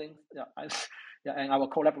our funding, and our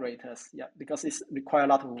collaborators. Yeah, because it's require a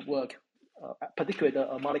lot of work, particularly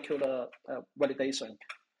the molecular validation.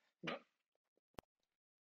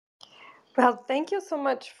 Well, thank you so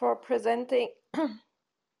much for presenting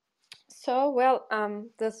so well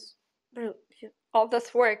this all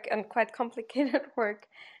this work, and quite complicated work,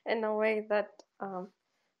 in a way that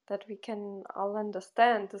that we can all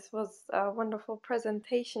understand. This was a wonderful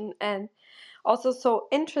presentation, and also so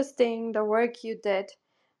interesting the work you did,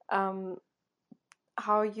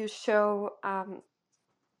 how you show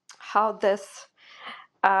how this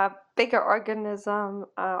bigger organism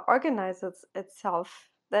organizes itself.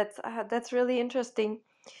 That's really interesting.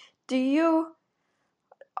 Do you,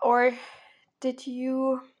 or did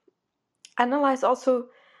you analyze also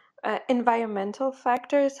environmental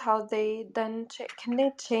factors, how they then can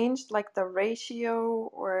they change like the ratio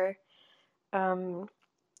or um,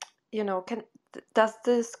 can does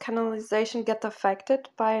this canalization get affected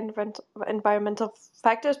by environmental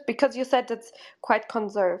factors? Because you said it's quite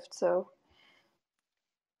conserved, so.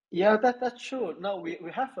 Yeah, that's true. No, we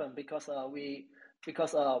haven't because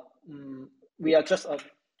because we are just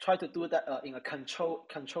try to do that in a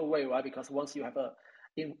control way, right? Because once you have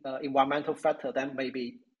environmental factor, then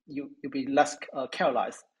maybe you be less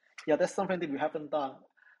careless. Yeah, that's something that we haven't done.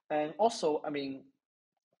 And also, I mean,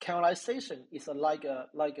 canalization is like a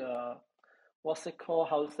what's it called?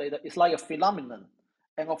 How to say that? It's like a phenomenon.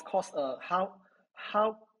 And of course, how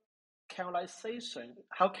canalization,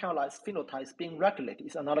 how canalized phenotype is being regulated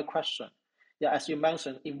is another question. Yeah, as you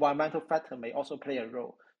mentioned, environmental factor may also play a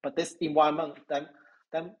role, but this environment then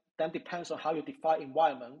depends on how you define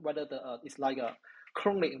environment, whether it's like a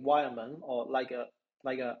chronic environment or like a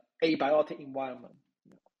abiotic environment.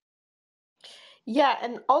 Yeah,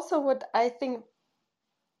 and also what I think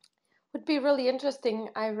would be really interesting,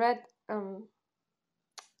 I read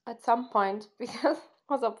at some point because it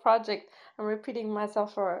was a project. I'm repeating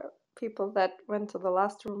myself for people that went to the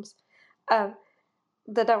last rooms. Um,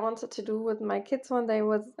 that I wanted to do with my kids one day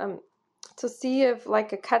was to see if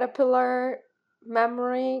like a caterpillar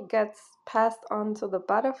memory gets passed on to the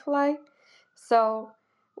butterfly. So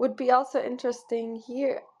would be also interesting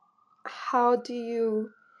here. How do you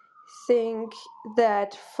think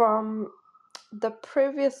that from the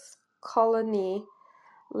previous colony,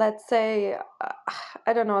 let's say,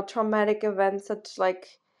 I don't know, traumatic events such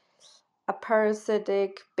like a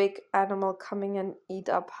parasitic big animal coming and eat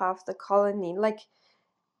up half the colony, like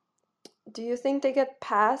do you think they get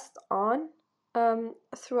passed on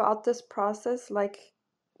throughout this process, like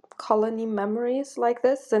colony memories like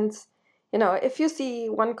this? Since, if you see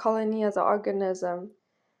one colony as an organism,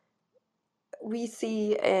 we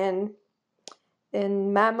see in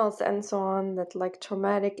mammals and so on that like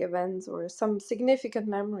traumatic events or some significant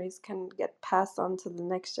memories can get passed on to the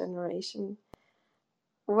next generation.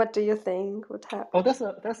 What do you think would Oh,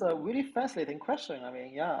 happen? that's a really fascinating question. I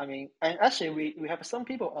mean, yeah, I mean, and actually, we have some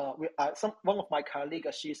people. Some one of my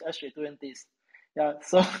colleagues, she's actually doing this. Yeah,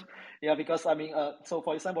 so yeah, because I mean, so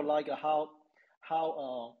for example, like how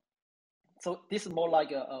so this is more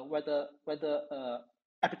like whether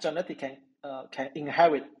epigenetic can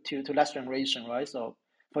inherit to next generation, right? So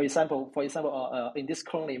for example, in this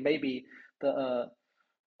colony, maybe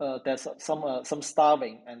there's some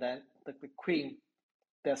starving, and then the queen,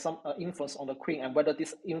 there's some influence on the queen, and whether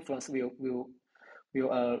this influence will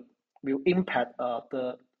will impact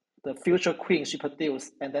the future queen she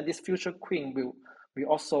produced, and then this future queen will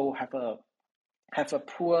also have a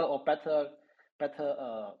poor or better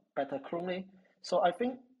cloning. So I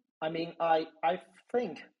think, I mean, I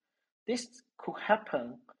think this could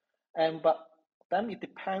happen, and but then it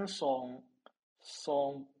depends on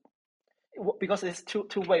because it's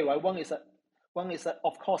two way, right? One is that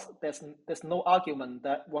of course there's no argument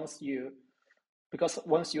that once you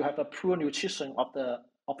have a poor nutrition of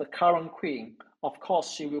the current queen, of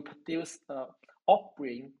course she will produce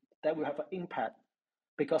offspring that will have an impact,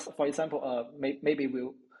 because for example maybe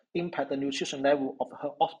will impact the nutrition level of her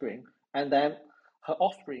offspring, and then her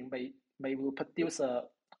offspring may will produce a,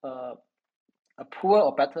 a poor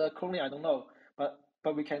or better cloning. I don't know,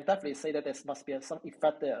 but we can definitely say that there must be some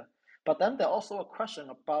effect there. But then there's also a question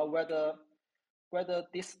about whether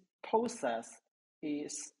this process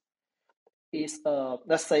is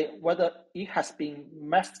let's say whether it has been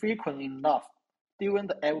met frequent enough during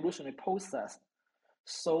the evolutionary process,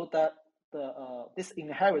 so that this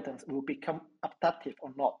inheritance will become adaptive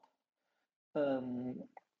or not.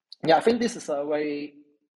 Yeah, I think this is a very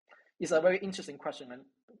interesting question, and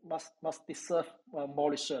must deserve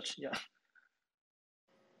more research. Yeah.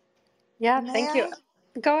 Yeah, May thank you.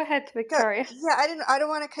 I? Go ahead, Go. Victoria. Yeah, I don't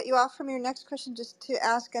want to cut you off from your next question, just to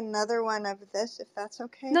ask another one of this, if that's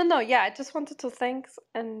okay. No, no, yeah, I just wanted to thanks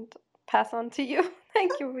and pass on to you.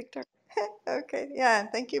 Thank you, Victor. Okay, yeah,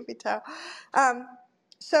 thank you, Vital. Um,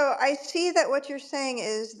 so I see that what you're saying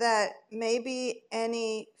is that maybe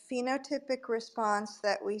any phenotypic response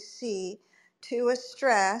that we see to a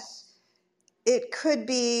stress, it could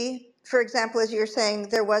be, for example, as you're saying,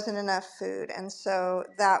 there wasn't enough food, and so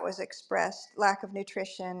that was expressed, lack of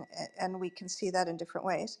nutrition, and we can see that in different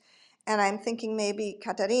ways. And I'm thinking maybe,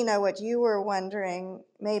 Katarina, what you were wondering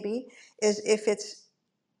maybe is if it's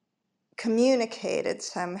communicated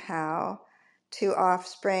somehow to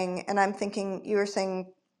offspring. And I'm thinking, you were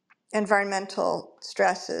saying environmental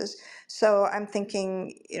stresses. So I'm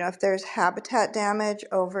thinking, if there's habitat damage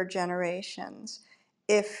over generations,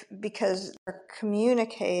 if because they're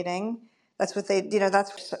communicating, that's what they,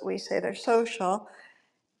 that's what we say they're social.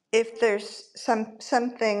 If there's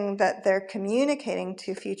something that they're communicating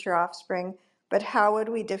to future offspring, but how would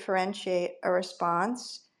we differentiate a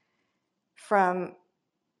response from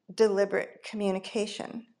deliberate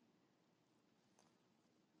communication?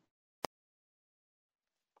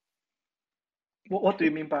 What do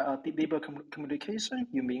you mean by deliberate communication?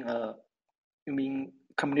 You mean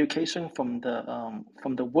communication from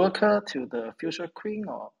the worker to the future queen,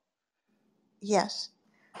 or? Yes.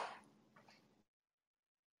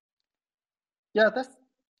 Yeah,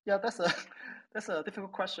 that's a that's a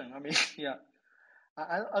difficult question. I mean, yeah,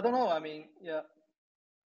 I don't know. I mean, yeah,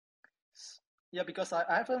 yeah, because I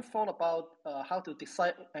haven't thought about how to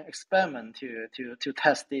decide an experiment to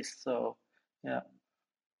test this. So yeah.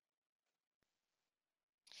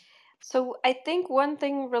 So I think one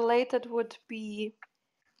thing related would be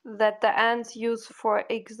that the ants use, for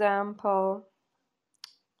example,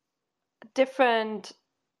 different,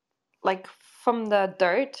 like from the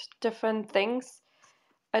dirt, different things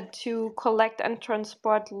to collect and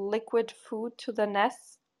transport liquid food to the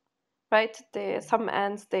nests, right? Some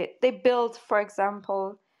ants, they build, for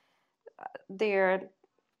example, their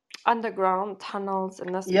underground tunnels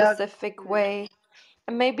in a Yeah, specific way.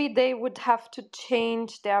 And maybe they would have to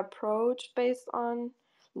change their approach based on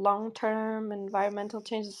long-term environmental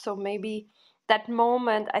changes. So maybe that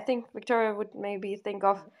moment, I think Victoria would maybe think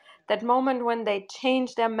of that moment when they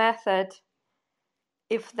change their method,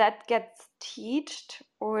 if that gets taught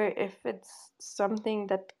or if it's something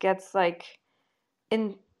that gets like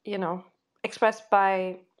in, expressed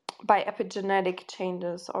by epigenetic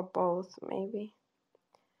changes or both, maybe.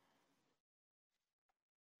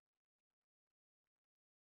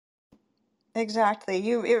 Exactly.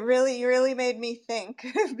 You really made me think,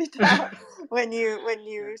 Vital, when you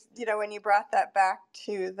brought that back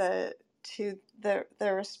to the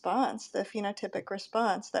response, the phenotypic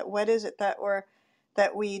response, that what is it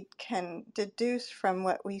that we can deduce from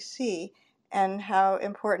what we see, and how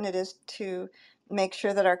important it is to make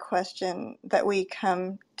sure that we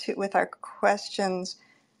come to with our questions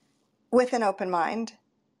with an open mind,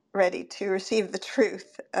 ready to receive the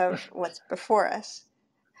truth of what's before us.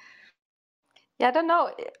 Yeah, I don't know.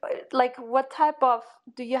 Like, what type of,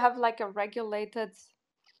 do you have like a regulated,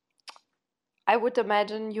 I would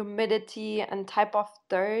imagine, humidity and type of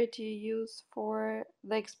dirt you use for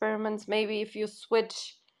the experiments? Maybe if you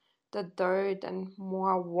switch the dirt and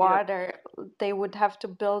more yeah, water, they would have to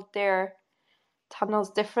build their tunnels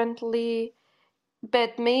differently.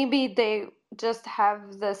 But maybe they just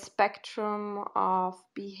have the spectrum of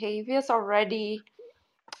behaviors already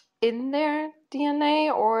in their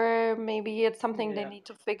DNA, or maybe it's something they yeah. need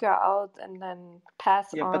to figure out and then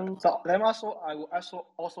pass Yeah, on. but then also I will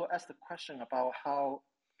also ask the question about how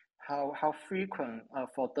frequent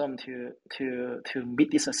for them to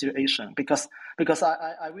meet this situation, because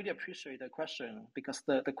I really appreciate the question, because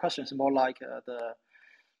the question is more like the,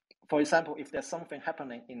 for example, if there's something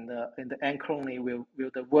happening in the ant colony, will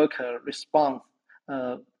the worker respond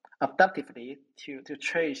uh, adaptively to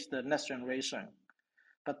change the next generation?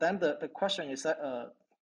 But then the question is that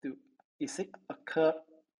is it occur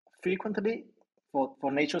frequently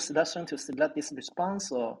for nature selection to select this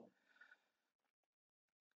response, or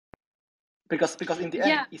because in the end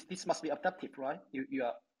Yeah, this must be adaptive, right? You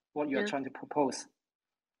are what you are yeah, trying to propose.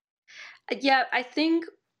 yeah. I think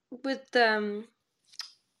with the,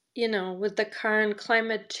 with the current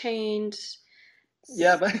climate change,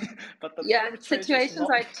 Yeah, but but the yeah, climate change is situations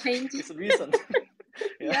not are changing. is recent.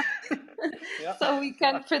 Yeah, Yeah. yeah, So we yeah,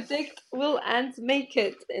 can predict, will ants make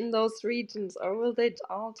it in those regions or will they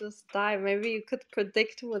all just die? Maybe you could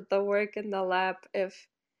predict with the work in the lab if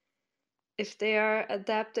they are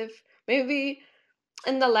adaptive. Maybe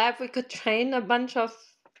in the lab we could train a bunch of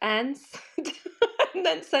ants and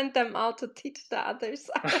then send them out to teach the others.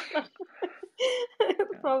 I don't know.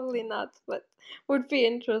 yeah. Probably not, but would be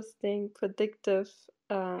interesting predictive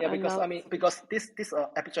Yeah, because I mean, analysis. because this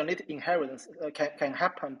epigenetic inheritance can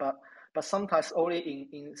happen, but sometimes only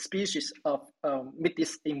in species of meet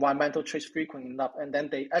this environmental traits frequent enough, and then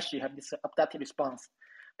they actually have this adaptive response.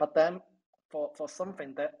 But then for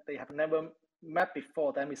something that they have never met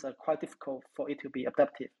before, then it's quite difficult for it to be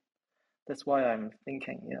adaptive. That's why I'm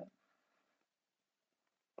thinking, yeah.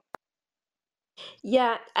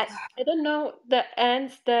 Yeah, I don't know, the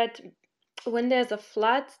ants that when there's a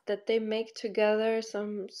flood that they make together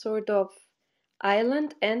some sort of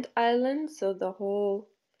ant island, so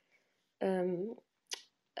um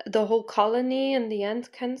the whole colony and the ants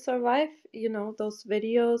can survive. You know those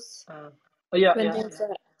videos Oh yeah, when yeah, there's yeah.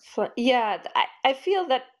 a flood. Yeah, I feel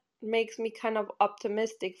that makes me kind of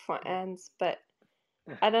optimistic for ants, but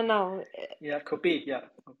I don't know. Yeah, could be. Yeah,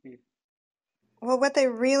 could be. Well, what they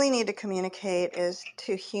really need to communicate is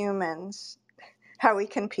to humans how we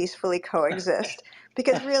can peacefully coexist.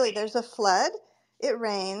 Because really, there's a flood, it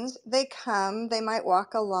rains, they come, they might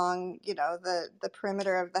walk along, the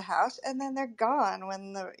perimeter of the house, and then they're gone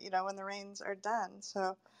when the rains are done.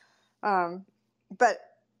 So, but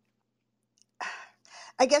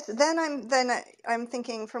I guess I'm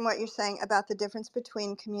thinking from what you're saying about the difference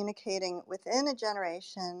between communicating within a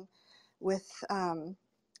generation with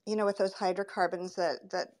with those hydrocarbons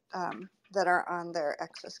that are on their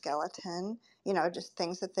exoskeleton, just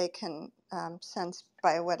things that they can sense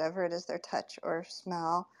by whatever it is, their touch or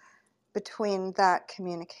smell, between that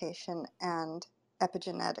communication and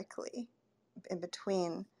epigenetically in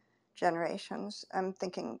between generations. I'm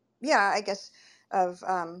thinking, yeah, I guess of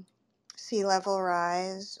sea level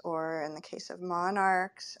rise, or in the case of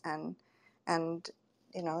monarchs, and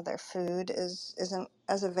their food isn't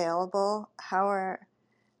as available. How are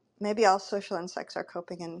maybe all social insects are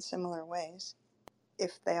coping in similar ways,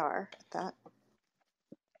 if they are at that.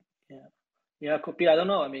 Yeah, yeah, could be. I don't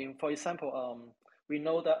know. I mean, for example, we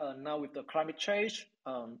know that now with the climate change,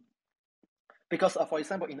 because for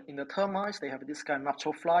example in the termites they have this kind of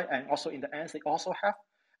natural fly, and also in the ants they also have,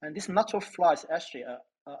 and this natural fly is actually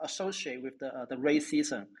associated with the rain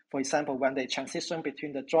season. For example, when they transition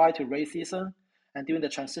between the dry to rain season, and during the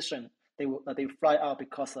transition they fly out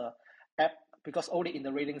because only in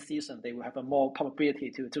the raining season they will have a more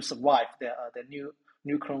probability to survive the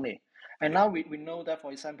new colony. And now we know that,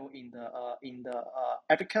 for example, in the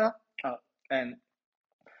Africa, and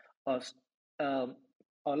uh, um,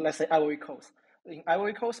 let's say Ivory Coast. In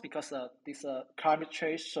Ivory Coast, because this climate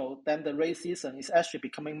change, so then the rain season is actually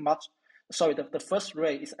becoming much. Sorry, the first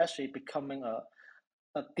rain is actually becoming a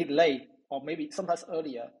delay, or maybe sometimes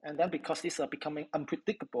earlier, and then because these are becoming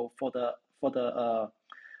unpredictable for the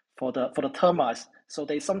termites, so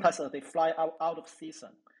they sometimes they fly out of season.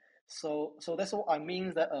 So that's what I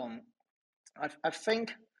mean, that I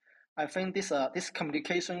think this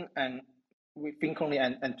communication and with Binkley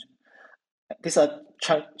and this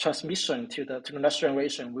transmission to the next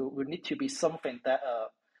generation will need to be something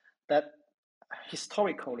that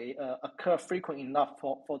historically occur frequent enough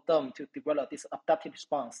for them to develop this adaptive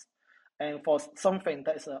response, and for something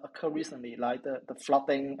that is occur recently, like the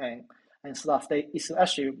flooding and stuff, it's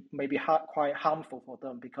actually maybe quite harmful for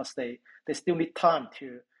them, because they still need time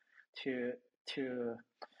to to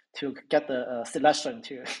to get the selection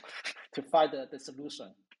to to find the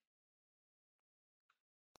solution.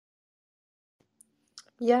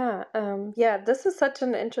 Yeah, yeah, this is such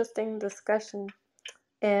an interesting discussion.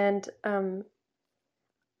 And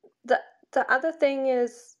the the other thing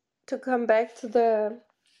is to come back to the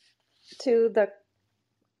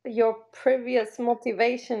your previous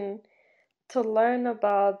motivation to learn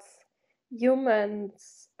about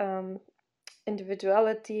humans,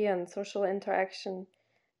 individuality and social interaction,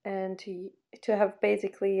 and to have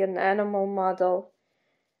basically an animal model.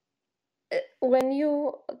 When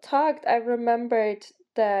you talked, I remembered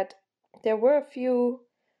that there were a few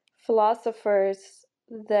philosophers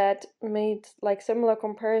that made like similar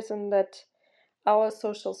comparison, that our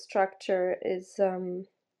social structure is a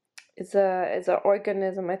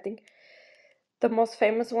organism. I think the most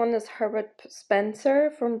famous one is Herbert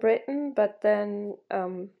Spencer from Britain, but then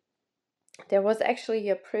there was actually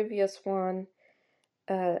a previous one,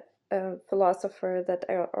 a philosopher that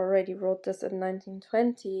already wrote this in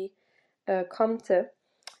 1920, Comte.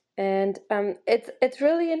 And it's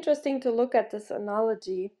really interesting to look at this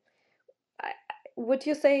analogy. I, would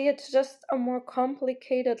you say it's just a more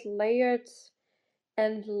complicated, layered,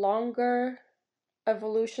 and longer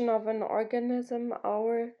evolution of an organism,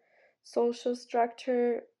 our social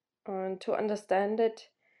structure? And to understand it,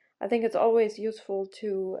 I think it's always useful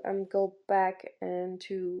to go back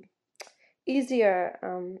into easier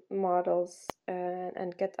models,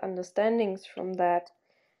 and get understandings from that.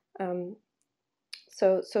 Um,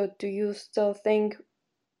 so do you still think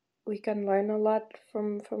we can learn a lot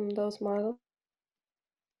from those models?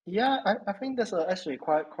 Yeah, I think that's actually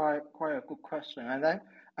quite a good question. And then,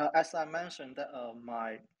 as I mentioned, that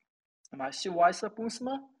my supervisor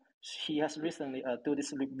Boomsma, he has recently do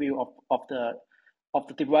this review of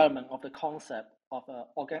the development of the concept of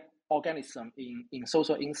organism in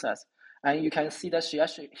social insects, and you can see that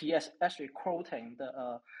he is actually quoting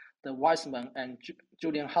the Weisman and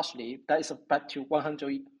Julian Huxley, that is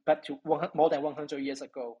more than 100 years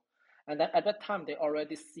ago. And then at that time they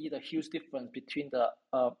already see the huge difference between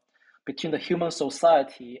the human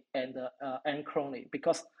society and the ant colony,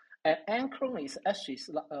 because an ant colony is actually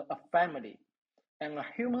a family, and a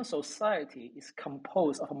human society is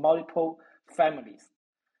composed of multiple families.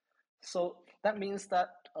 So that means that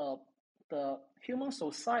the human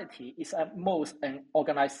society is at most an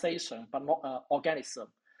organization, but not an organism.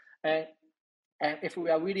 And and if we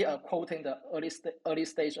are really quoting the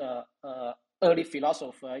early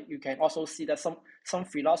philosopher, you can also see that some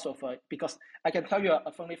philosopher, because I can tell you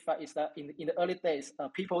a funny fact is that in the early days,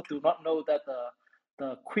 people do not know that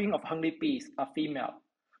the queen of honeybees are female.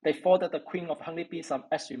 They thought that the queen of honeybees are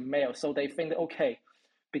actually male, so they think that, okay,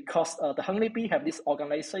 because the honeybee have this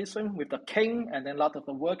organization with the king and then a lot of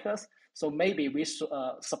the workers, so maybe we should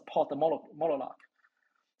support the monarch.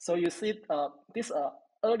 So you see, this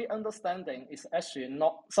early understanding is actually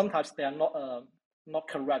not. Sometimes they are not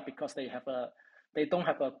correct because they don't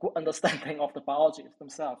have a good understanding of the biology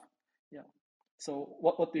themselves. Yeah. So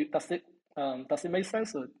what does it make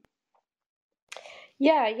sense?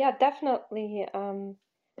 Yeah, definitely.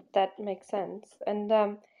 That makes sense. And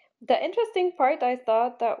the interesting part I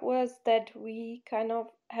thought that was that we kind of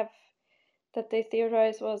have that they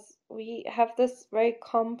theorized was we have this very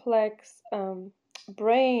complex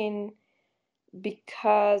brain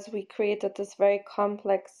because we created this very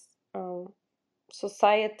complex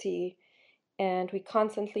society, and we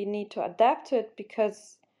constantly need to adapt to it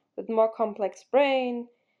because with more complex brain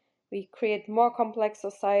we create more complex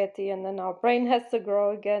society, and then our brain has to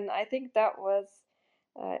grow again. I think that was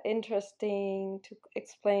interesting to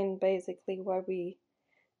explain basically why we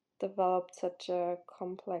developed such a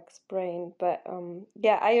complex brain. But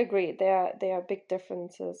yeah, I agree. There are big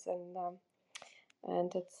differences,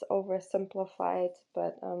 and it's oversimplified,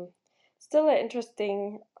 but still an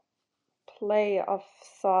interesting play of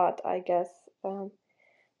thought, I guess,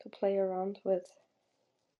 to play around with.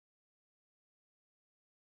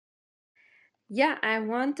 Yeah, I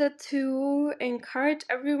wanted to encourage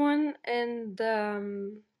everyone in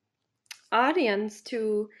the audience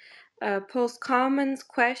to post comments,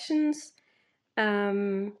 questions.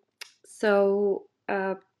 Um, so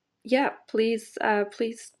yeah, please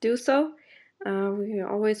do so. We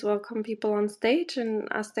always welcome people on stage and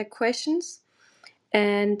ask their questions.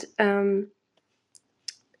 And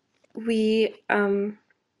we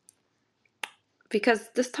because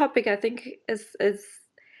this topic I think is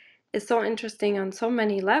so interesting on so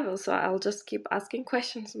many levels. So I'll just keep asking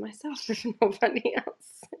questions myself if nobody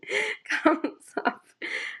else comes up.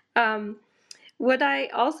 What I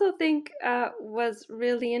also think was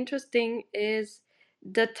really interesting is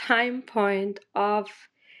the time point of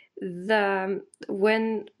the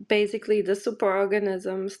when basically the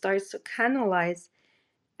superorganism starts to canalize.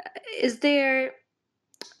 Is there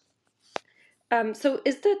so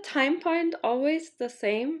is the time point always the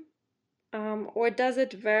same? Or does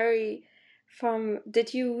it vary from,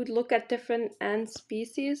 did you look at different ant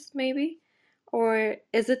species maybe? Or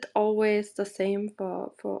is it always the same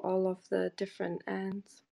for all of the different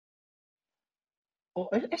ants? Oh,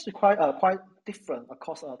 it's actually quite different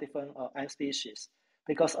across different ant species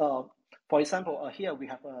because for example here we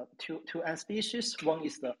have two ant species. One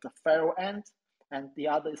is the feral ant, and the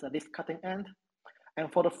other is the leaf cutting ant. And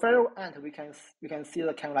for the feral ant, we can see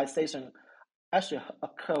the canalization actually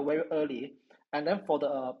occur very early, and then for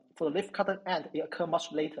the leaf cutting ant, it occur much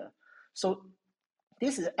later. So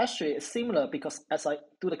this is actually similar because as I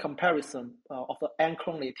do the comparison of the ant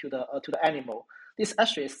colony to the animal, this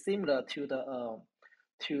actually is similar to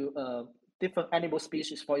different animal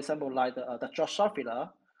species. For example, like the Drosophila,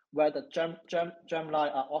 where the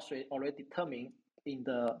germline are also already determined in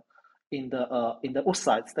the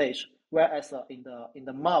oocyte stage, whereas in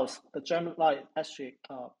the mouse, the germline actually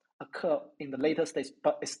occur in the later stage,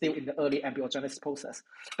 but it's still in the early embryogenesis process.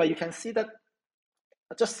 But you can see that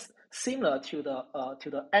just similar to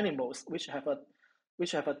the animals which have a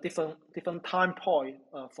different time point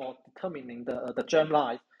for determining the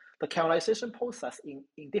germline. The canalization process in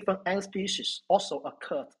different ant species also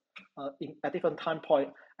occurred in a different time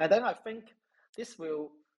point. And then I think this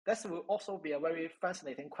will also be a very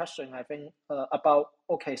fascinating question. I think about,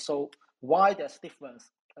 okay, so why there's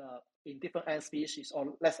difference in different ant species,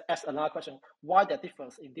 or let's ask another question: why there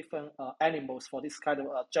difference in different animals for this kind of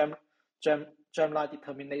germline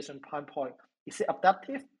determination time point? Is it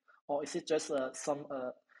adaptive, or is it just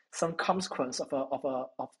some consequence of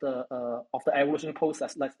the evolution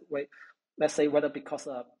process? Let's say whether because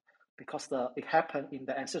it happened in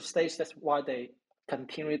the ancestral stage, that's why they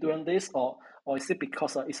continue doing this, or is it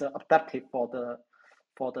because it's adaptive for the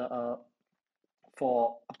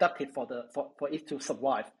for adaptive for it to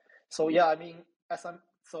survive? So yeah, I mean, as I'm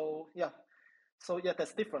so yeah. So yeah,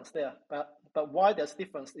 there's difference there, but why there's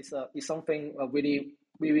difference is something really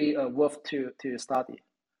worth to study.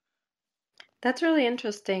 That's really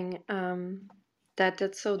interesting. that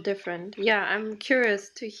it's so different. Yeah, I'm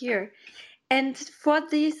curious to hear. And for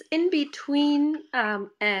these in between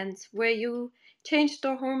ends where you change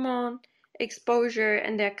the hormone exposure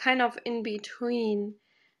and they're kind of in between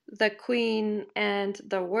the queen and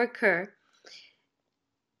the worker,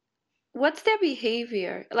 what's their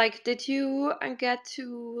behavior? Like, did you get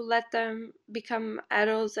to let them become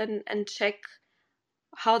adults and check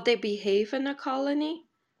how they behave in a colony?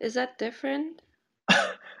 Is that different?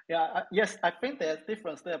 Yeah, yes, I think there's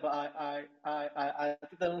difference there, but I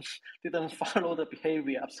didn't follow the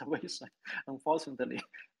behavior observation, unfortunately.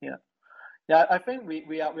 Yeah. Yeah, I think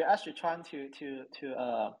we're actually trying to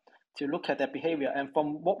look at their behavior, and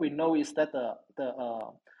from what we know is that the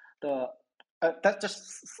that's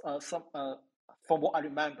just some from what I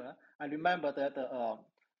remember. I remember that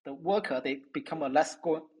the worker they become a less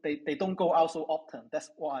go they don't go out so often.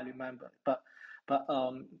 That's what I remember. But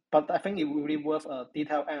I think it will be worth a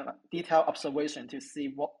detailed observation to see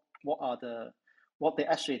what are the what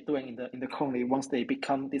they're actually doing in the colony once they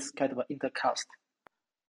become this kind of intercaste.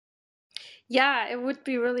 Yeah, it would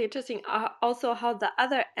be really interesting. Also, how the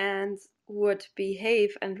other ants would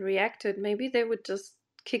behave and reacted. Maybe they would just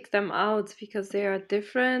kick them out because they are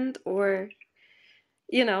different, or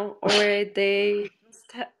or they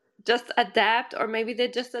just adapt, or maybe they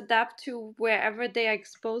just adapt to wherever they are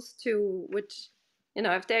exposed to. Which,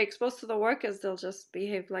 if they're exposed to the workers, they'll just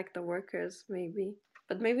behave like the workers, maybe.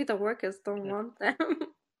 But maybe the workers don't Yeah. want them.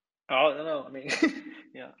 Oh no, I mean,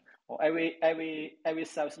 yeah. Or every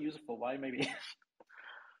cell is useful, right? Maybe.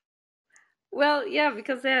 Well, yeah,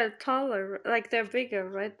 because they're taller, like they're bigger,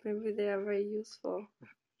 right? Maybe they are very useful.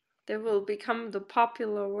 They will become the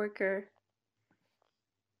popular worker.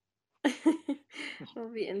 Will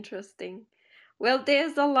be interesting. Well,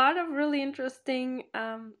 there's a lot of really interesting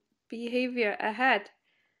behavior ahead,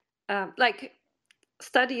 like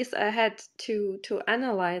studies ahead to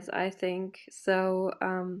analyze, I think. So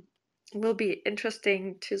will be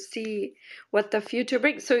interesting to see what the future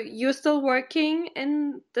brings. So you're still working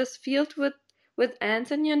in this field with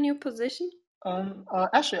ants in your new position?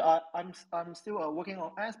 Actually, I'm still working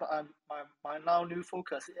on ants, but my now new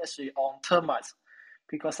focus is actually on termites,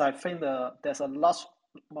 because I think there's a lot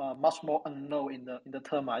much more unknown in the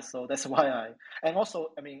termites. So that's why and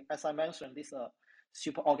also I mean as I mentioned this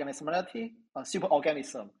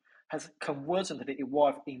superorganism has convergently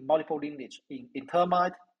evolved in multiple lineage in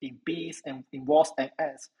termite, in bees, and in wasps and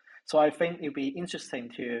ants. So I think it'd be interesting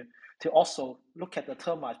to also look at the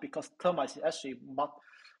termites, because termites is actually much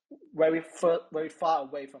very far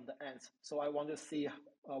away from the ants. So I want to see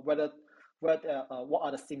whether what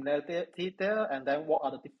are the similarities there, and then what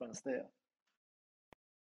are the difference there.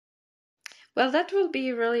 Well, that will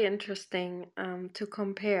be really interesting to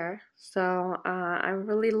compare. So I'm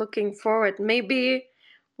really looking forward. Maybe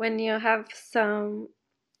when you have some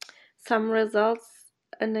results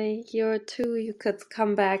in a year or two, you could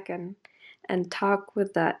come back and talk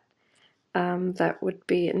with that. That would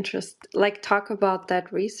be like talk about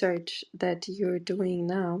that research that you're doing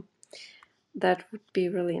now. That would be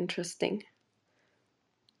really interesting.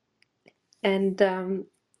 And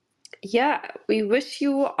yeah, we wish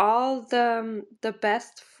you all the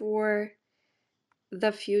best for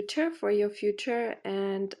the future, for your future,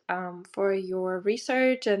 and for your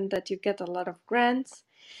research, and that you get a lot of grants.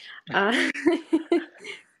 Uh,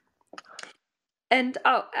 and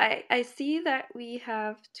oh, I see that we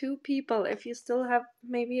have two people. If you still have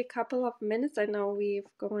maybe a couple of minutes, I know we've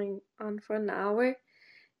going on for an hour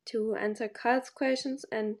to answer Carl's questions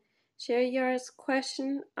and share your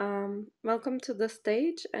question. Welcome to the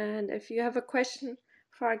stage. And if you have a question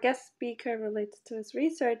for our guest speaker related to his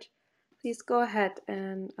research, please go ahead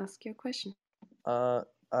and ask your question. Uh,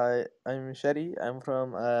 I'm Sherry. I'm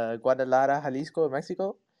from Guadalajara, Jalisco,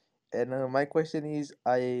 Mexico. And my question is,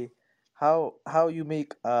 how you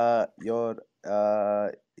make your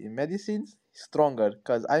medicines stronger?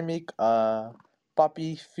 Cause I make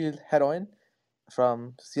poppy field heroin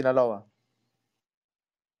from Sinaloa.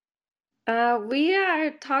 We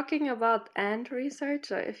are talking about ant research,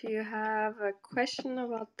 so if you have a question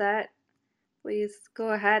about that, please go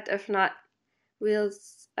ahead. If not, we'll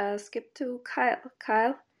skip to Kyle.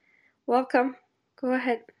 Kyle, welcome. Go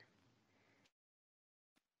ahead.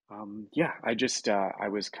 Yeah, I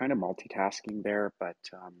was kind of multitasking there, but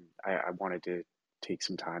I wanted to take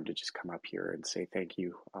some time to just come up here and say thank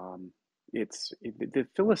you. The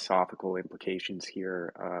philosophical implications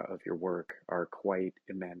here of your work are quite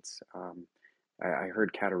immense. I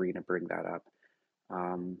heard Katerina bring that up.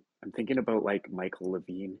 I'm thinking about like Michael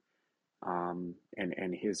Levine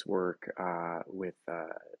and his work with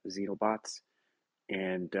xenobots,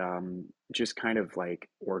 and just kind of like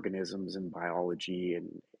organisms and biology and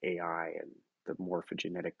AI and the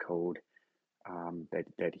morphogenetic code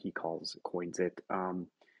that he coins it.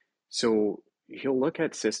 So he'll look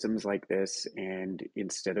at systems like this, and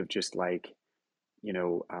instead of just like,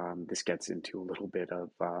 this gets into a little bit of,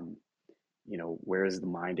 where does the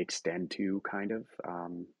mind extend to kind of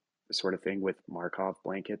sort of thing with Markov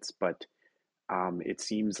blankets. But it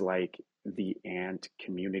seems like the ant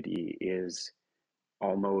community is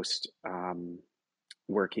almost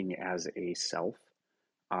working as a self,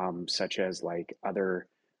 such as like other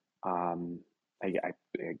um, I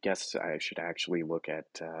guess I should actually look at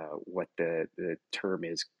what the term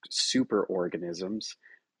is: superorganisms,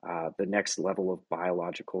 the next level of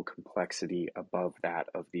biological complexity above that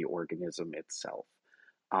of the organism itself.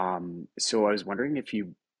 So I was wondering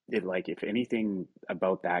if anything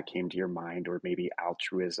about that came to your mind, or maybe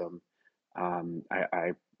altruism.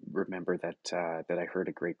 I remember that I heard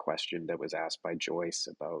a great question that was asked by Joyce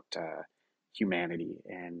about humanity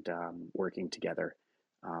and working together.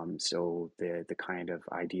 So the kind of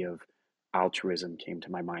idea of altruism came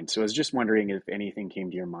to my mind. So I was just wondering if anything came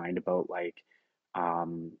to your mind about like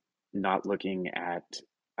um, not looking at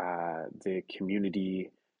the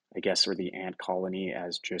community, I guess, or the ant colony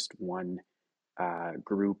as just one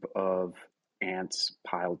group of ants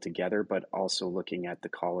piled together, but also looking at the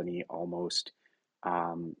colony almost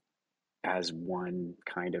um, as one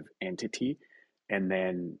kind of entity, and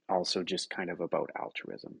then also just kind of about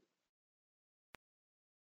altruism.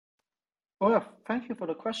 Oh yeah, thank you for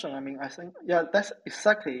the question. I mean, I think yeah, that's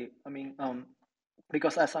exactly. I mean,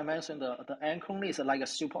 because as I mentioned, the ant colony is like a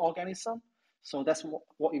superorganism. So that's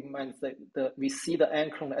what it means that we see the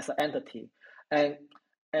ant colony as an entity, and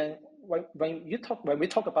when we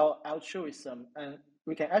talk about altruism, and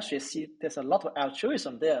we can actually see there's a lot of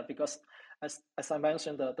altruism there because as I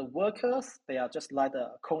mentioned, the workers, they are just like the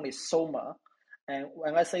colony soma, and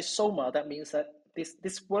when I say soma, that means that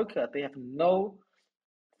this worker, they have no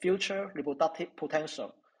future reproductive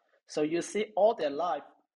potential. So you see all their life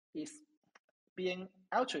is being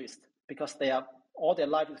altruist because they are all their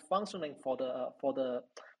life is functioning for the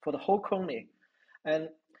whole colony, and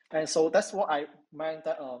so that's what I meant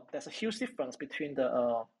that there's a huge difference between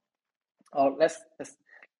the let's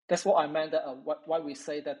that's what I meant that why we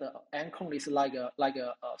say that the ant colony is like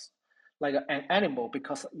an animal,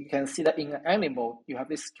 because you can see that in an animal you have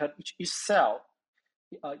this each cell,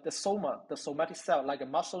 the somatic cell, like a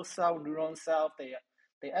muscle cell, neuron cell,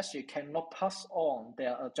 they actually cannot pass on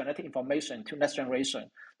their genetic information to next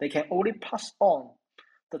generation. They can only pass on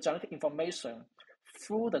the genetic information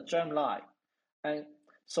through the germline. And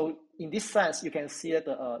so in this sense, you can see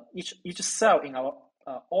that each cell in our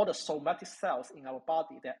all the somatic cells in our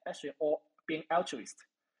body, they're actually all being altruist.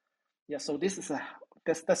 Yeah. So this is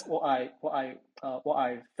that's what I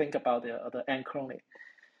think about the ant colony.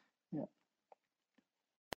 Yeah.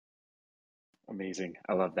 Amazing.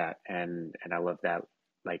 I love that. And I love that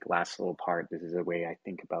like last little part. This is the way I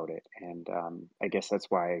think about it. And I guess that's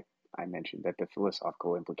why I mentioned that the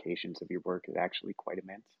philosophical implications of your work is actually quite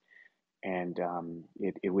immense. And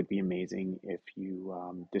it would be amazing if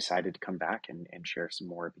you decided to come back and share some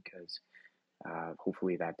more, because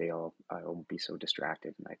hopefully that day I won't be so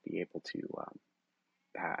distracted and I'd be able to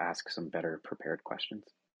ask some better prepared questions.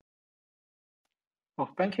 Oh,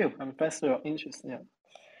 thank you. Thanks for your interest. Yeah.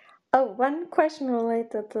 Oh, one question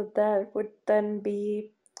related to that would then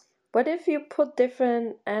be, what if you put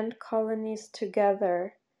different ant colonies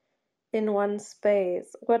together in one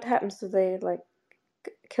space? What happens? Do they like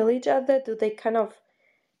kill each other? Do they kind of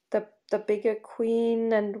the bigger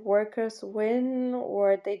queen and workers win,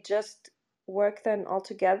 or they just work then all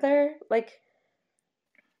together? Like,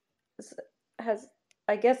 has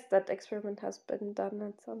I guess that experiment has been done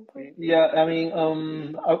at some point. Yeah, I mean,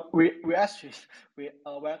 we actually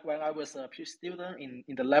when I was a PhD student in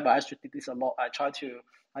the lab, I actually did this a lot. I try to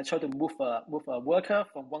move a worker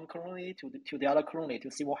from one colony to the other colony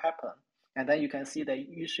to see what happened, and then you can see they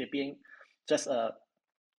usually being just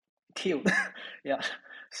killed. Yeah,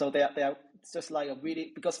 so they are just like a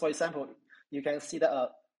really, because for example, you can see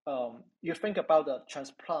that you think about the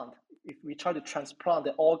transplant. If we try to transplant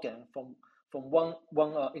the organ from one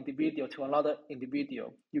individual to another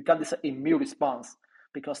individual, you got this immune response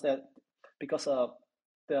because because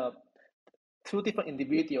the two different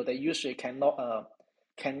individuals, they usually cannot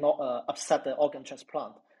upset the organ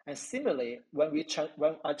transplant. And similarly, when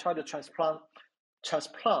I try to transplant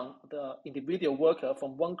the individual worker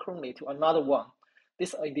from one colony to another one,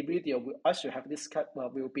 this individual will actually have this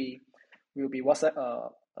will be what's that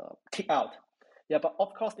kicked out. Yeah, but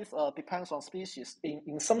of course this depends on species.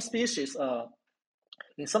 In some species,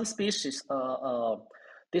 in some species,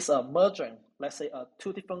 this merging, let's say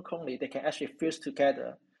two different colony, they can actually fuse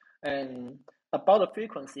together. And about the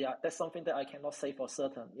frequency, that's something that I cannot say for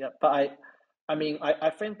certain. Yeah, but I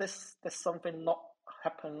think that's something not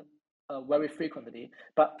happen very frequently.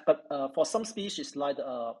 But for some species like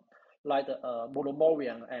the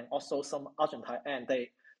Monomorian and also some Argentine ant,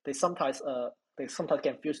 they sometimes they sometimes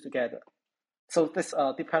can fuse together. So this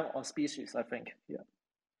depend on species, I think. Yeah.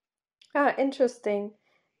 Ah, interesting.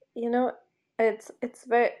 You know, it's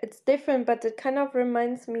different, but it kind of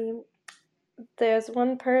reminds me. There's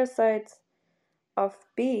one parasite of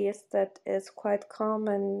bees that is quite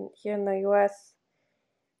common here in the US,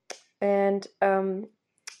 and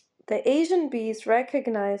the Asian bees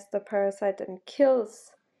recognize the parasite and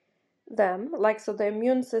kills them. Like, so the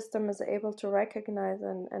immune system is able to recognize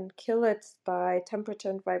and kill it by temperature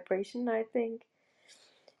and vibration, I think.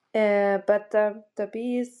 But the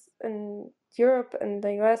bees in Europe and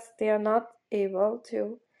the US, they are not able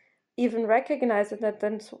to even recognize it.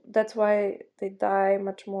 That's why they die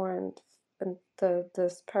much more, and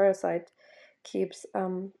this parasite keeps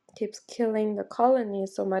killing the colony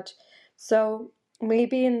so much. So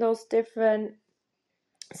maybe in those different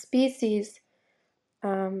species,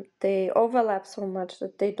 they overlap so much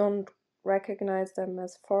that they don't recognize them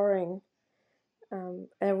as foreign. And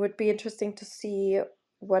it would be interesting to see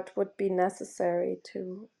what would be necessary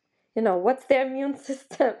to, what's their immune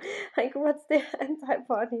system, like what's their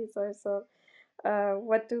antibodies or so.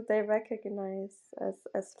 What do they recognize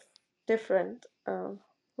as different?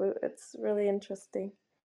 It's really interesting.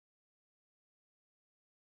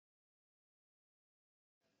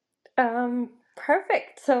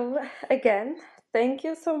 Perfect. So again, thank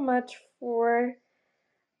you so much for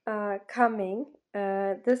coming.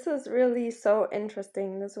 This is really so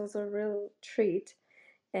interesting. This was a real treat.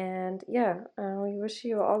 And yeah, we wish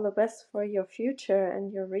you all the best for your future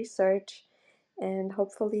and your research. And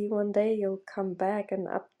hopefully one day you'll come back and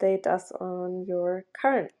update us on your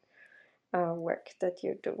current work that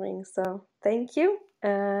you're doing. So thank you.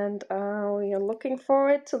 And we are looking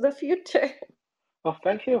forward to the future. Oh,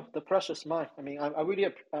 thank you. The pleasure's mine. I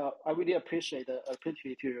really appreciate the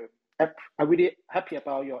opportunity to. I'm really happy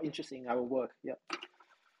about your interest in our work. Yeah.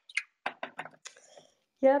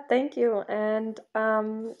 Yeah, thank you. And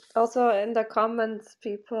also in the comments,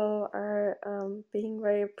 people are being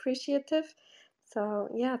very appreciative. So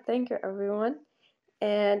yeah, thank you, everyone.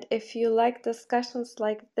 And if you like discussions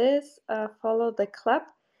like this, follow the club.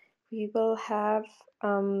 We will have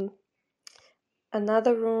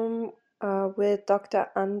another room with Dr.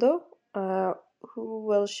 Ando, who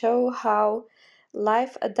will show how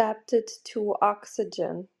life adapted to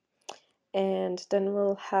oxygen. And then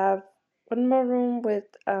we'll have one more room with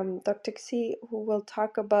Dr. Xi, who will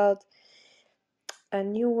talk about a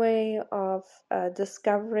new way of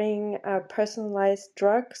discovering personalized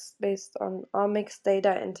drugs based on omics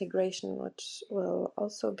data integration, which will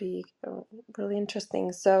also be really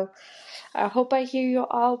interesting. So I hope I hear you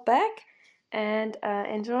all back, and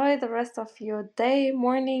enjoy the rest of your day,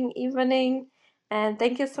 morning, evening. And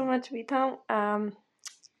thank you so much, Vitam.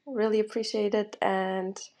 Really appreciate it,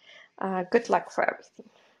 and good luck for everything.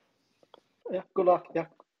 Yeah. Good luck. Yeah.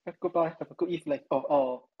 Yeah, goodbye. Have a good evening.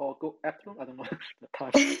 Or good afternoon. I don't know the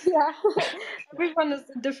time. Yeah, Yeah. everyone is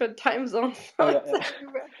in different time zones. Oh So yeah. it's Yeah.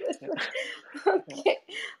 everywhere Yeah. different. Yeah. Okay,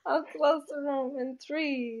 I'll close the room in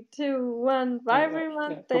 3, 2, 1. Bye, Yeah. Yeah.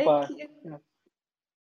 everyone. Yeah. Thank Goodbye. you. Yeah.